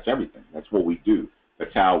 right? That's everything. That's what we do.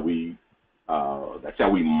 That's how we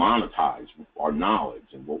monetize our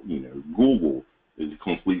knowledge. And what, Google is a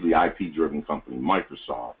completely IP-driven company,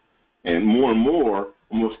 Microsoft, and more,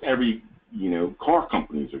 almost every, car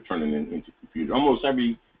companies are turning into computers. Almost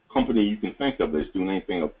every company you can think of that's doing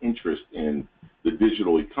anything of interest in the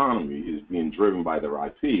digital economy is being driven by their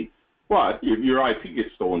IP. But if your IP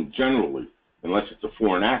gets stolen generally, unless it's a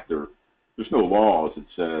foreign actor, there's no laws that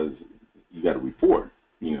says you got to report,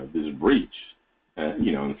 there's a breach.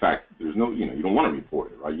 In fact, there's no, you don't want to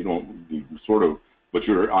report it, right? But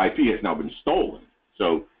your IP has now been stolen.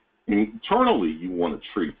 So internally, you want to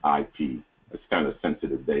treat IP as kind of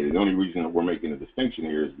sensitive data. The only reason that we're making a distinction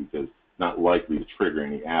here is because it's not likely to trigger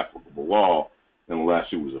any applicable law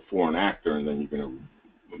unless it was a foreign actor, and then you're going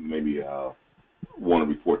to maybe want to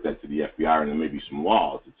report that to the FBI, and there may be some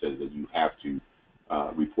laws that says that you have to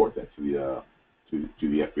report that to the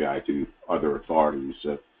FBI, to other authorities.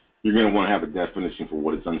 So you're going to want to have a definition for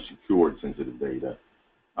what is unsecured sensitive data.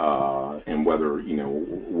 And whether,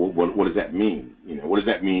 what does that mean? What does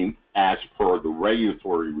that mean as per the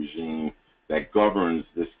regulatory regime that governs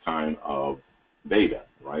this kind of data,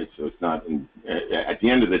 right? So it's not, at the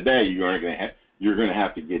end of the day, you're going to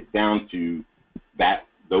have to get down to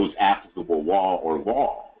those applicable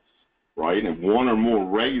laws right? And one or more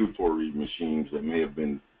regulatory machines that may have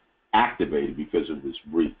been activated because of this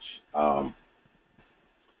breach.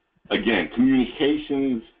 Again,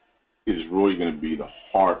 communications is really going to be the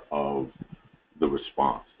heart of the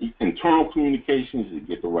response. Internal communications to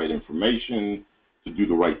get the right information, to do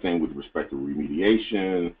the right thing with respect to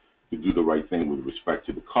remediation, to do the right thing with respect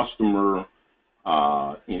to the customer.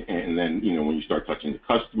 And then, when you start touching the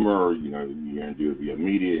customer, you're going to do it via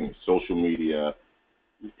media and social media.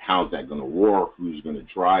 How's that going to work? Who's going to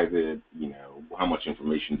drive it? How much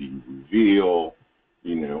information do you reveal?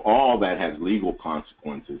 All that has legal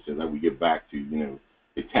consequences. So that we get back to,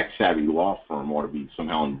 a tech-savvy law firm ought to be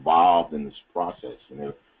somehow involved in this process.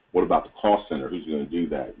 What about the call center? Who's going to do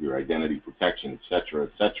that? Your identity protection, et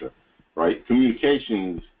cetera, right?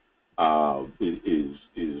 Communications is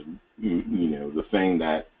the thing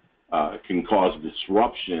that can cause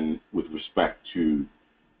disruption with respect to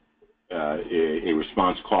a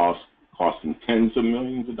response costing tens of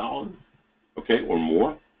millions of dollars, okay, or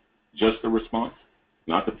more, just the response,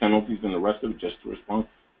 not the penalties and the rest of it, just the response,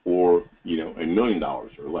 or $1 million or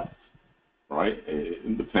less, right?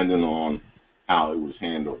 Depending on how it was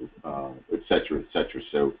handled, et cetera, et cetera.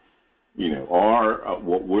 So,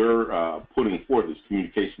 what we're putting forth is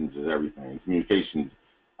communications is everything. Communications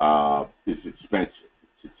is expensive.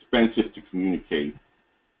 It's expensive to communicate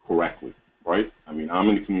correctly, right? I mean, I'm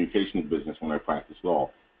in the communications business when I practice law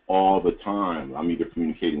all the time. I'm either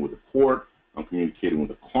communicating with a court, I'm communicating with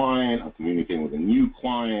a client, I'm communicating with a new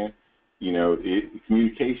client.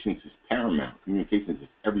 Communications is paramount. Communications is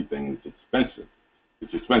everything. It's expensive.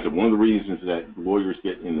 It's expensive. One of the reasons that lawyers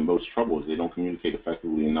get in the most trouble is they don't communicate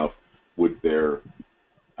effectively enough with their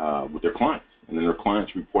clients, and then their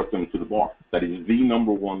clients report them to the bar. That is the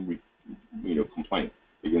number one, complaint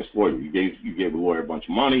against lawyers. You gave a lawyer a bunch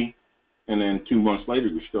of money, and then 2 months later,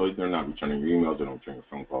 they're not returning your emails, they don't return your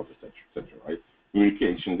phone calls, et cetera, right?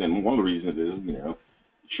 Communications, and one of the reasons is,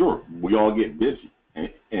 sure, we all get busy,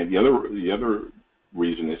 and the other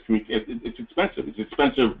reason is it's expensive. It's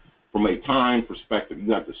expensive from a time perspective.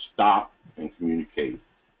 You have to stop and communicate,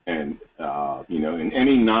 and in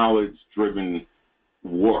any knowledge-driven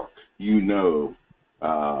work,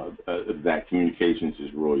 that communications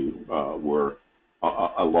is really where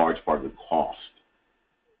a large part of the cost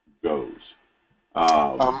goes.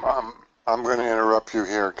 I'm going to interrupt you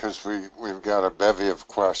here because we've got a bevy of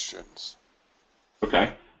questions.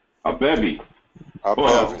 Okay, a bevy.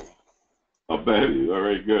 Bevy. A bevy.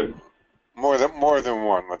 Very good. More than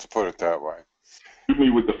one. Let's put it that way. Shoot me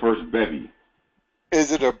with the first bevy.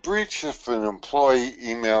 Is it a breach if an employee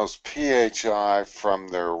emails PHI from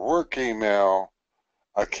their work email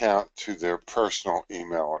account to their personal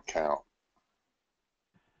email account?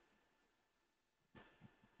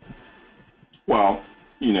 Well,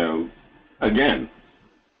 again,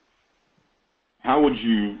 how would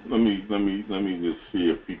you? Let me just see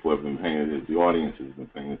if people have been paying. If the audience has been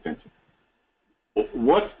paying attention.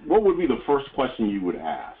 What would be the first question you would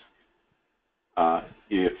ask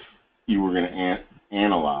if you were going to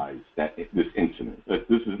analyze this incident?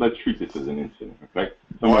 Let's treat this as an incident, okay?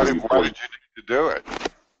 Why did you need to do it?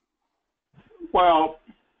 Well,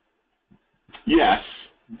 yes,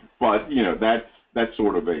 but that's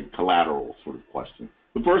sort of a collateral sort of question.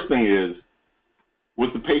 The first thing is,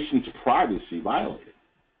 was the patient's privacy violated?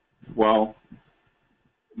 Well,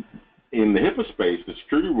 in the HIPAA space, the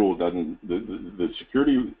security rule doesn't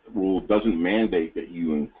mandate that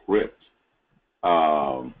you encrypt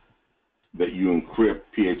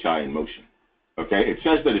PHI in motion. Okay, it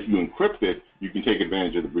says that if you encrypt it, you can take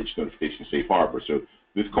advantage of the breach notification safe harbor. So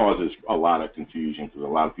this causes a lot of confusion because a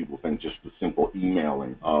lot of people think just the simple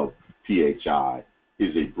emailing of PHI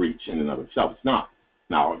is a breach in and of itself. It's not.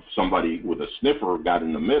 Now, if somebody with a sniffer got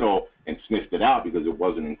in the middle and sniffed it out because it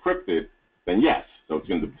wasn't encrypted, then yes. So it's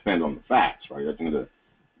going to depend on the facts, right? That's going to,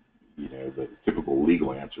 the typical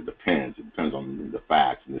legal answer depends. It depends on the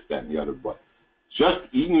facts and this, that, and the other. But just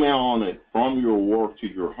emailing it from your work to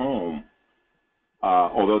your home,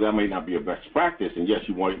 although that may not be a best practice, and yes,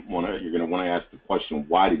 you're going to want to ask the question,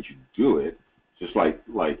 why did you do it? Just like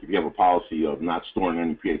if you have a policy of not storing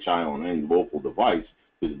any PHI on any local device,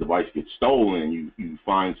 because the device gets stolen and you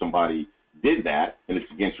find somebody did that and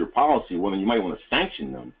it's against your policy, well, then you might want to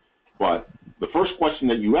sanction them. But the first question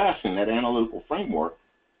that you asked in that analytical framework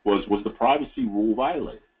was the privacy rule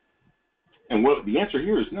violated? And the answer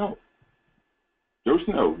here is no.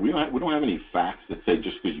 We don't have any facts that say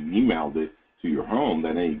just because you emailed it to your home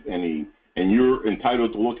that and you're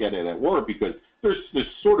entitled to look at it at work, because there's this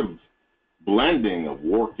sort of blending of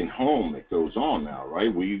work and home that goes on now,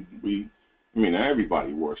 right? We I mean,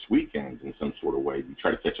 everybody works weekends in some sort of way. You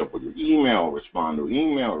try to catch up with your email, respond to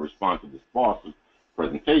email, or respond to this boss's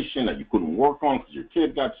presentation that you couldn't work on because your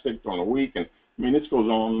kid got sick during the week. And I mean, this goes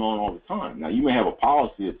on and on all the time. Now, you may have a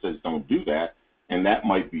policy that says don't do that, and that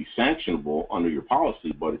might be sanctionable under your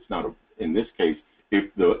policy, but it's not, in this case,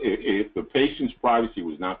 if the patient's privacy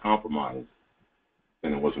was not compromised,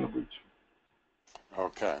 then it wasn't a breach.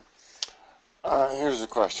 Okay. Here's a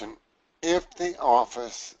question. If the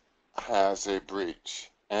office has a breach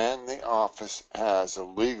and the office has a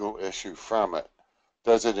legal issue from it,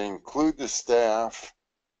 does it include the staff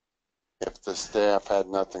if the staff had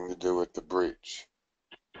nothing to do with the breach?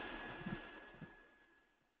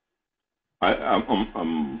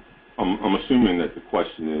 I'm assuming that the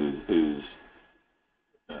question is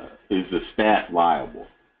the staff liable,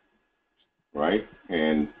 right?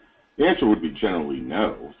 And the answer would be generally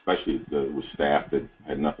no, especially if it was staff that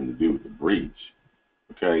had nothing to do with the breach.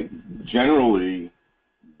 Okay, generally,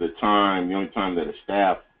 the only time that the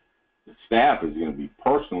staff is going to be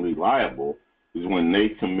personally liable is when they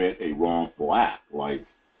commit a wrongful act, like,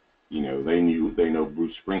 you know, they know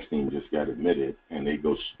Bruce Springsteen just got admitted, and they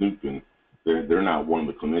go snooping. They're not one of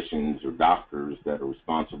the clinicians or doctors that are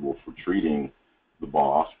responsible for treating the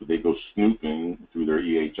boss, but they go snooping through their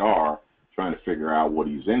EHR trying to figure out what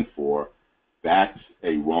he's in for. That's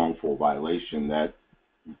a wrongful violation that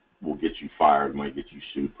will get you fired, might get you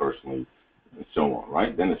sued personally, and so on,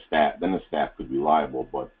 right? Then the staff could be liable,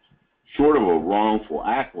 but short of a wrongful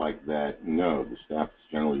act like that, no, the staff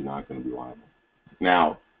is generally not going to be liable.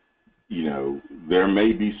 Now, you know, there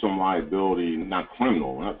may be some liability, not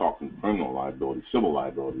criminal, we're not talking criminal liability, civil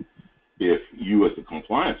liability, if you as the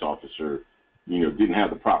compliance officer, you know, didn't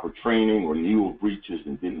have the proper training or knew of breaches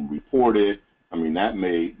and didn't report it. I mean, that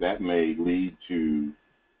may lead to,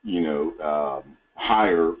 you know,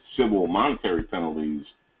 higher civil monetary penalties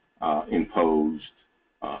imposed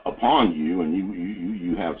upon you, and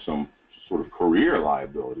you have some sort of career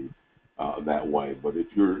liability that way. But if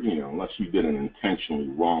you're, you know, unless you did an intentionally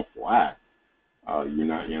wrongful act, you're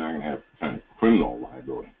not going to have kind of criminal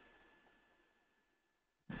liability.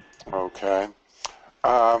 Okay.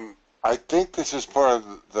 I think this is part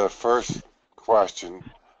of the first question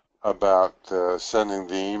about sending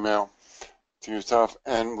the email to yourself.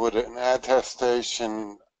 And would an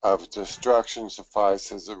attestation of destruction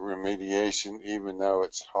suffice as a remediation, even though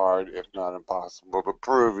it's hard, if not impossible, to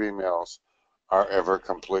prove emails are ever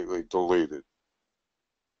completely deleted?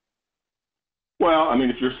 Well, I mean,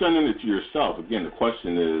 if you're sending it to yourself, again, the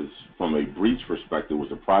question is, from a breach perspective,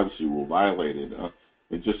 was a privacy rule violated? And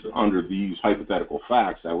just under these hypothetical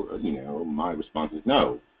facts, you know, my response is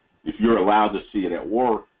no. If you're allowed to see it at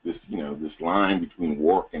work, this line between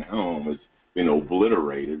work and home has been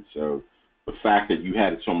obliterated. So the fact that you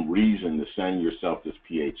had some reason to send yourself this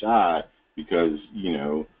PHI because, you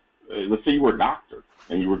know, let's say you were a doctor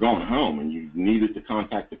and you were going home and you needed to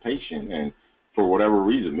contact the patient, and for whatever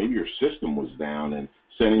reason, maybe your system was down, and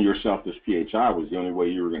sending yourself this PHI was the only way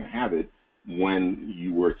you were going to have it when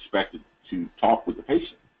you were expected to talk with the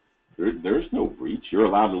patient. There's no breach. You're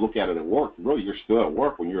allowed to look at it at work. Really, you're still at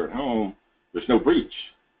work when you're at home. There's no breach,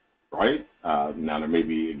 right? Now, there may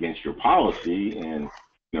be against your policy, and,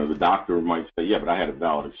 you know, the doctor might say, yeah, but I had a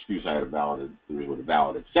valid excuse. There was a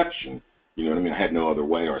valid exception. You know what I mean? I had no other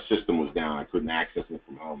way. Our system was down. I couldn't access it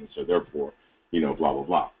from home, and so therefore, you know, blah, blah,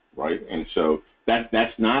 blah, right? And so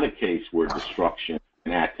that's not a case where destruction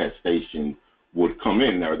and attestation would come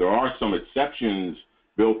in there. There are some exceptions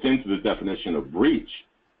built into the definition of breach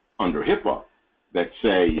under HIPAA that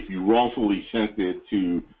say if you wrongfully sent it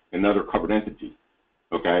to another covered entity,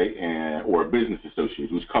 okay, or a business associate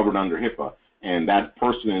who's covered under HIPAA, and that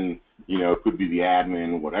person, you know, could be the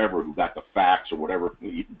admin, whatever, who got the fax or whatever,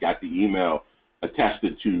 got the email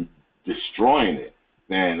attested to destroying it,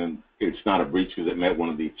 then it's not a breach because it met one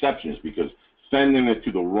of the exceptions, because sending it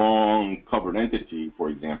to the wrong covered entity, for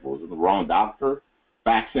example, the wrong doctor,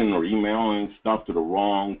 faxing or emailing stuff to the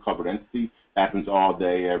wrong covered entity happens all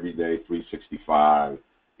day, every day, 365.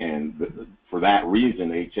 And for that reason,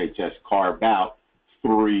 HHS carved out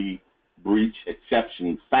 3 breach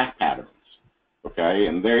exception fact patterns. Okay,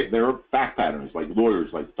 and there are fact patterns, like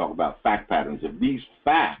lawyers like to talk about fact patterns. If these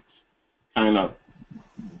facts kind of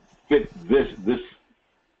fit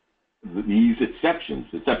these exceptions,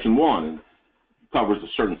 exception 1 covers a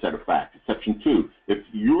certain set of facts. Exception 2, if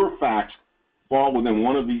your facts fall within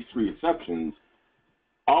one of these 3 exceptions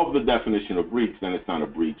of the definition of breach, then it's not a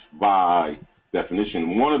breach by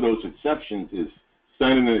definition. One of those exceptions is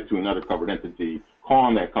sending it to another covered entity,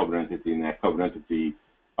 calling that covered entity, and that covered entity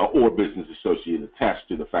or business associate attest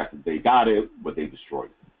to the fact that they got it, but they destroyed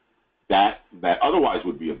it. That otherwise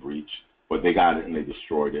would be a breach, but they got it and they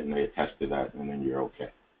destroyed it and they attested that, and then you're okay.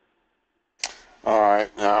 All right.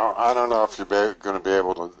 Now, I don't know if you're going to be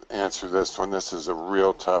able to answer this one. This is a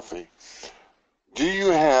real toughie. Do you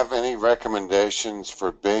have any recommendations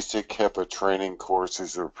for basic HIPAA training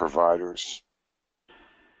courses or providers?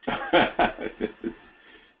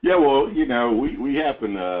 Yeah, well, you know, we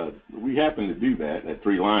happen to do that at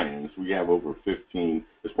Three Lions. We have over 15.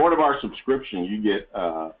 As part of our subscription, you get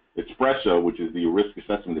Espresso, which is the Risk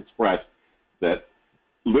Assessment Express, that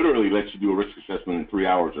literally lets you do a risk assessment in 3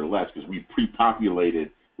 hours or less, because we pre-populate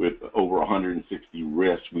it with over 160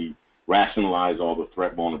 risks. We rationalize all the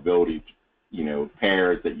threat vulnerability, you know,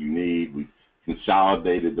 pairs that you need. We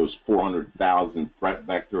consolidated those 400,000 threat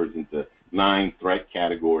vectors into 9 threat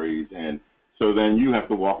categories, and so then you have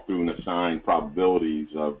to walk through and assign probabilities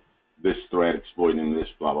of this threat exploiting this,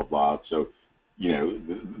 blah, blah, blah. So, you know,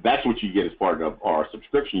 that's what you get as part of our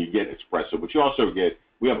subscription. You get Espresso, but you also get,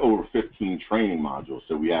 we have over 15 training modules.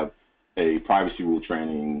 So we have a privacy rule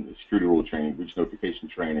training, security rule training, breach notification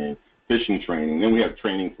training, phishing training. Then we have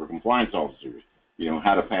training for compliance officers, you know,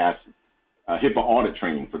 how to pass HIPAA audit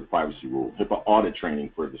training for the privacy rule, HIPAA audit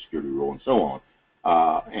training for the security rule, and so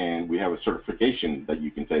on. And we have a certification that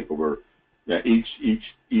you can take over. Each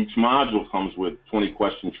module comes with 20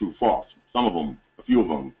 question true false. Some of them, a few of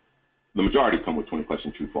them, the majority come with 20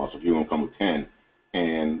 question true false. A few of them come with 10.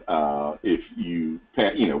 And if you,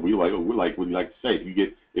 you know, we like to say, if you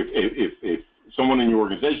get, if someone in your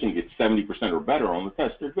organization gets 70% or better on the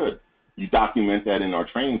test, they're good. You document that in our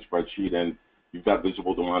training spreadsheet, and you've got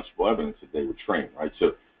visible, demonstrable evidence that they were trained, right?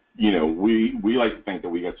 So, you know, we like to think that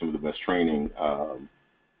we got some of the best training,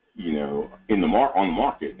 you know, on the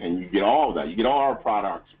market, and you get all of that. You get all our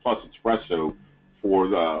products plus Espresso for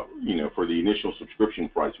the, you know, for the initial subscription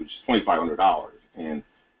price, which is $2,500, and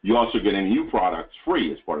you also get any new products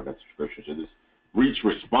free as part of that subscription. So this breach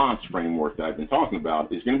response framework that I've been talking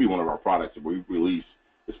about is going to be one of our products that we release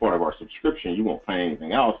as part of our subscription. You won't pay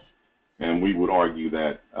anything else, and we would argue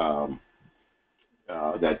that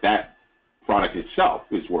that product itself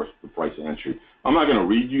is worth the price of entry. I'm not going to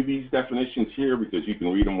read you these definitions here, because you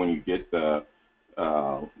can read them when you get the,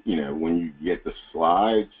 you know, when you get the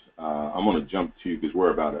slides. I'm going to jump to, because we're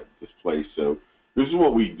about at this place. So this is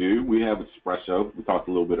what we do. We have Espresso. We talked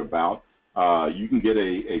a little bit about. You can get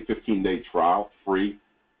a 15-day trial free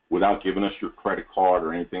without giving us your credit card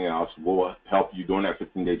or anything else. We'll help you during that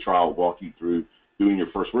 15-day trial, walk you through doing your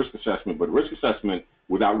first risk assessment. But risk assessment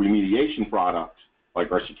without remediation products,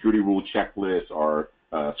 like our security rule checklist, our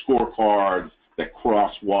scorecards that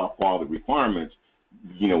crosswalk all the requirements,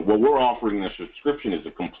 you know, what we're offering in a subscription is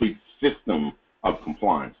a complete system of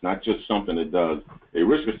compliance, not just something that does a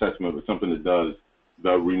risk assessment, but something that does the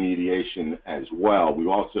remediation as well. We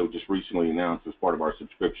also just recently announced as part of our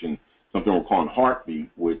subscription something we're calling Heartbeat,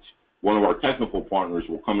 which one of our technical partners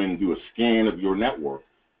will come in and do a scan of your network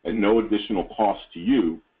at no additional cost to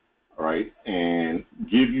you, all right, and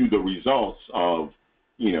give you the results of,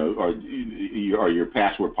 you know, are your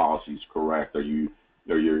password policies correct? You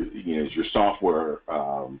know, is your software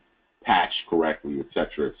patched correctly, et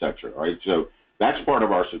cetera, right? So that's part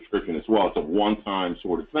of our subscription as well. It's a one-time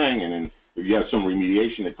sort of thing, and then if you have some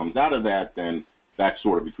remediation that comes out of that, then that's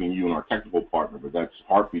sort of between you and our technical partner. But that's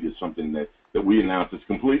Heartbeat is something that we announced. It's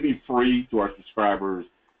completely free to our subscribers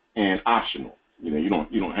and optional. You know,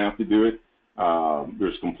 you don't have to do it.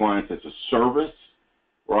 There's compliance as a service,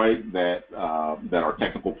 right, that our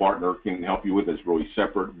technical partner can help you with. That's really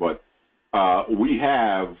separate. But we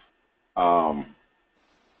have, I'm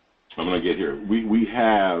going to get here. We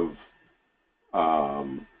have,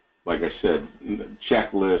 like I said,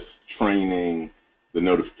 checklist, training, the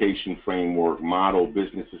notification framework, model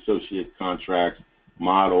business associate contracts,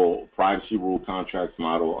 model privacy rule contracts,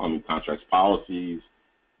 contracts policies,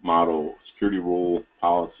 model security rule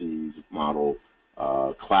policies, model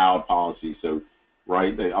cloud policies. So,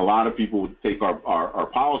 right, a lot of people would take our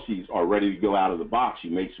policies are ready to go out of the box.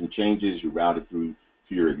 You make some changes, you route it through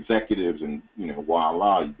to your executives, and, you know,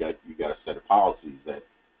 voila, you got a set of policies that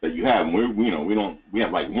you have. And we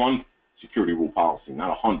have like one security rule policy, not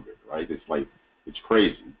 100, right? It's like, it's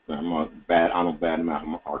crazy. I don't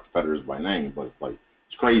badmouth our competitors by name, but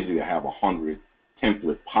it's crazy to have 100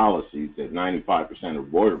 template policies that 95% are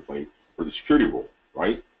boilerplate for the security rule,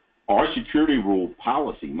 right? Our security rule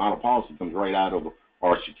policy, model policy, comes right out of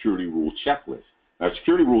our security rule checklist. Now,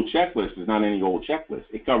 security rule checklist is not any old checklist.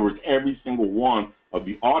 It covers every single one of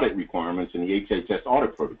the audit requirements in the HHS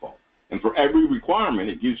audit protocol. And for every requirement,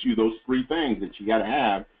 it gives you those 3 things that you got to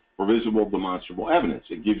have for visible, demonstrable evidence.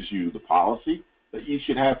 It gives you the policy that you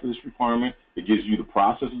should have for this requirement. It gives you the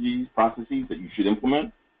processes that you should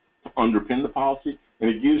implement to underpin the policy. and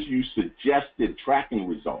it gives you suggested tracking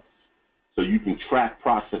results. So you can track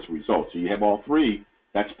process results. So you have all three.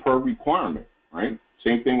 That's per requirement, right?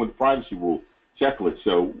 Same thing with the privacy rule checklist.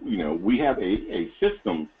 So, we have a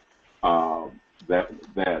system that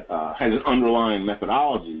has an underlying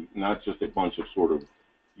methodology, not just a bunch of sort of,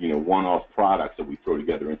 one-off products that we throw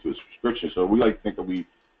together into a subscription. So we like to think that we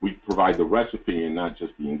provide the recipe and not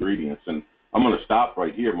just the ingredients. And I'm going to stop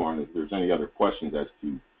right here, Martin, if there's any other questions as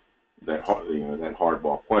to that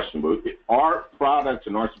hardball question. But our products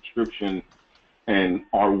and our subscription and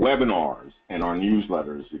our webinars and our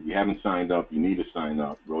newsletters, if you haven't signed up, you need to sign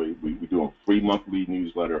up. Really, we do a free monthly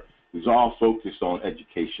newsletter. It's all focused on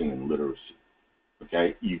education and literacy.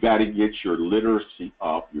 Okay, you got to get your literacy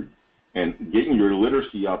up. And getting your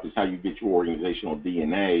literacy up is how you get your organizational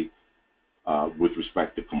DNA with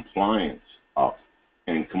respect to compliance up.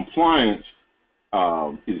 And compliance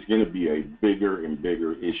is going to be a bigger and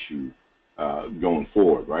bigger issue going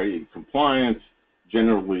forward, right? Compliance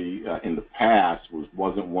generally in the past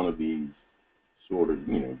wasn't one of these sort of,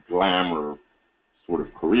 glamour sort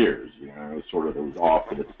of careers, it was off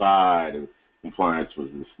to the side. Compliance was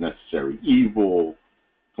this necessary evil.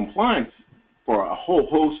 Compliance, for a whole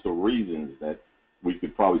host of reasons that we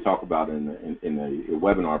could probably talk about in a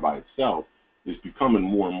webinar by itself, is becoming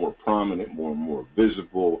more and more prominent, more and more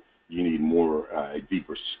visible. You need more, a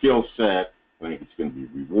deeper skill set. I think it's going to be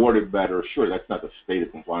rewarded better. Sure, that's not the state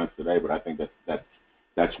of compliance today, but I think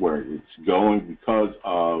that's where it's going because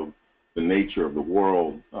of the nature of the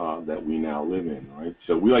world that we now live in, right?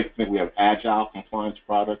 So we like to think we have agile compliance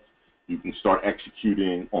products. You can start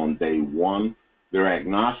executing on day one. They're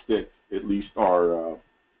agnostic, at least and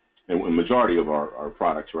the majority of our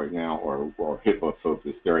products right now are HIPAA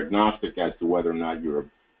focused. They're agnostic as to whether or not you're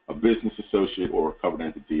a business associate or a covered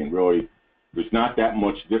entity, and really there's not that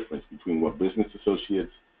much difference between what business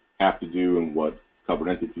associates have to do and what covered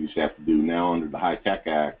entities have to do now under the HITECH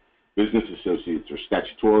Act. Business associates are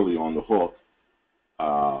statutorily on the hook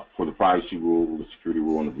for the privacy rule, the security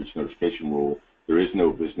rule, and the breach notification rule. There is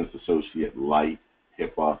no business associate light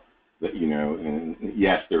HIPAA. And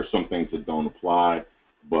yes, there are some things that don't apply,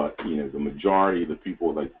 but the majority of the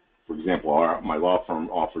people, like for example, my law firm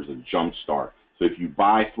offers a jump start. So if you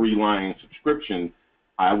buy 3-line subscription,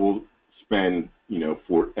 I will spend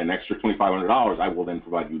for an extra $2,500. I will then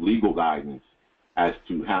provide you legal guidance as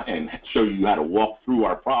to how and show you how to walk through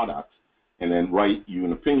our products, and then write you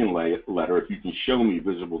an opinion letter if you can show me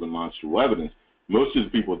visible demonstrable evidence. Most of the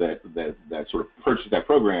people that sort of purchase that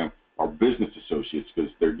program are business associates because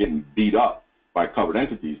they're getting beat up by covered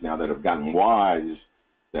entities now that have gotten wise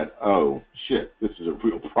that, oh, shit, this is a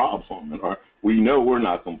real problem. And we know we're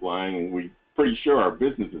not complying, and we're pretty sure our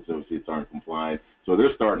business associates aren't complying. So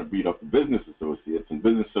they're starting to beat up the business associates, and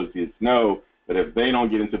business associates know that if they don't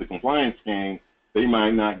get into the compliance game, they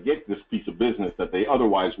might not get this piece of business that they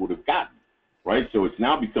otherwise would have gotten, right? So it's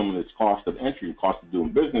now becoming this cost of entry, cost of doing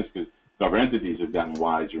business, because covered entities have gotten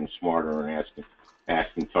wiser and smarter and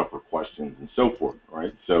asking tougher questions and so forth,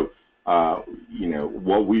 right? So, our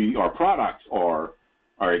products are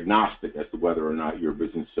agnostic as to whether or not you're a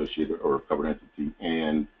business associate or a covered entity.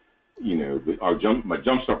 And, my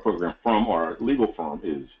Jumpstart program from our legal firm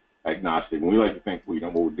is agnostic. And we like to think,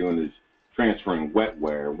 what we're doing is transferring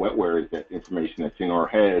wetware. Wetware is that information that's in our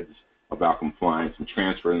heads about compliance and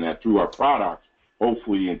transferring that through our products,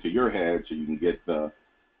 hopefully into your head so you can get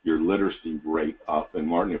your literacy rate up. And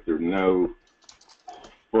Martin, if there are no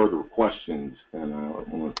further questions, then I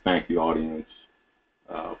want to thank the audience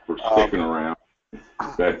for sticking around.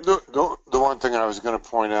 The one thing I was going to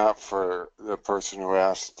point out for the person who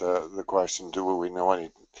asked the question, do we know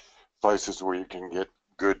any places where you can get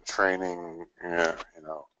good training,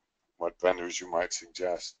 what vendors you might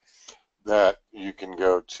suggest, that you can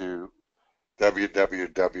go to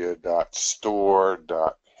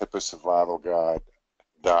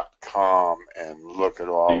www.store.hipaasurvivalguide.com and look at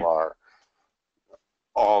all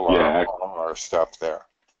our stuff there.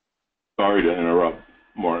 Sorry to interrupt,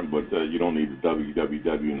 Martin, but you don't need the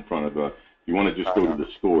www in front of you want to just go to the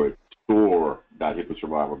store,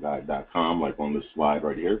 store.hipaasurvivalguide.com, like on this slide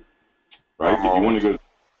right here, right? If you want to go,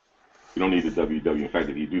 you don't need the www. In fact,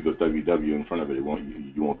 if you do the www in front of it, you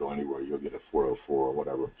won't go anywhere. You'll get a 404 or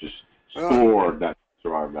whatever. Just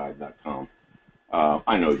store.hipaasurvivalguide.com.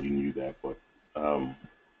 I know you knew that, but I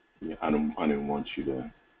didn't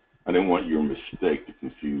want your mistake to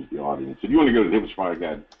confuse the audience. If you want to go to the HIPAA Survival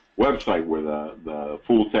Guide website where the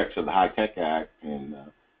full text of the HITECH Act and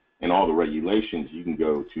all the regulations, you can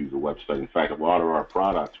go to the website. In fact, a lot of our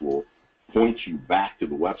products will point you back to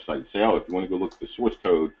the website and say, oh, if you want to go look at the source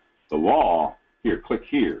code, the law, here, click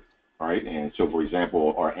here, right? And so, for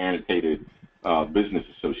example, our annotated business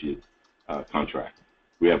associate contract.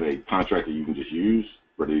 We have a contract that you can just use,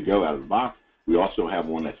 ready to go out of the box. We also have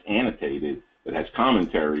one that's annotated that has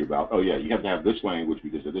commentary about, oh yeah, you have to have this language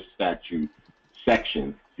because of this statute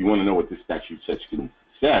section. If you want to know what this statute section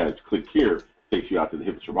says, click here, takes you out to the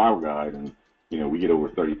HIPAA Survival Guide, and we get over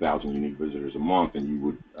 30,000 unique visitors a month, and you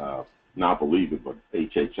would not believe it, but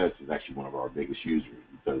HHS is actually one of our biggest users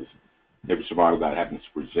because HIPAA Survival Guide happens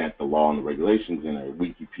to present the law and the regulations in a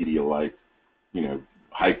Wikipedia-like,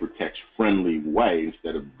 hypertext-friendly way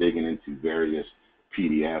instead of digging into various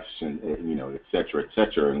PDFs and et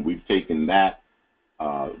cetera, and we've taken that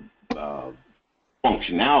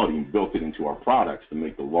functionality and built it into our products to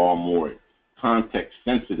make the law more context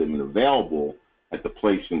sensitive and available at the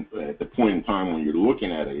point in time when you're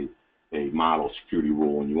looking at a model security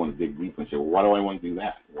rule and you want to dig deep and say, well, why do I want to do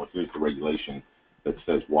that? Well, here's the regulation that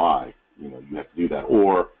says why you have to do that.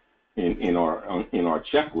 Or in our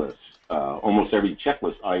checklists, almost every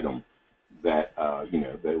checklist item that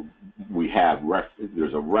that we have,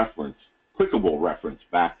 there's a reference, clickable reference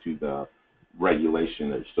back to the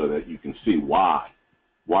regulation so that you can see why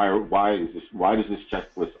does this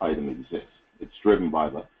checklist item exist? It's driven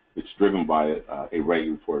by a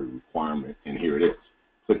regulatory requirement, and here it is.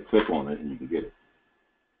 Click on it, and you can get it.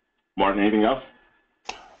 Martin, anything else?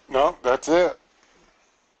 No, that's it.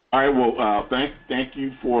 All right. Well, thank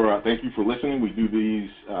you for listening. We do these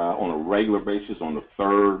on a regular basis on the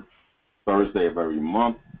third Thursday of every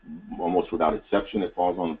month, almost without exception. It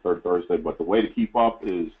falls on the third Thursday. But the way to keep up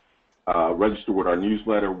is register with our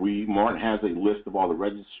newsletter. Martin has a list of all the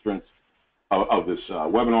registrants of this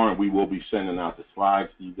webinar, and we will be sending out the slides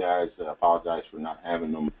to you guys. I apologize for not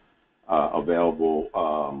having them available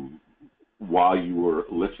while you were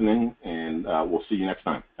listening, and we'll see you next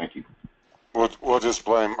time. Thank you. We'll just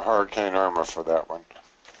blame Hurricane Irma for that one.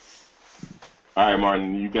 All right,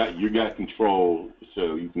 Martin, you got control,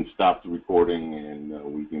 so you can stop the recording, and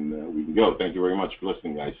we can go. Thank you very much for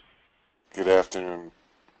listening, guys. Good afternoon.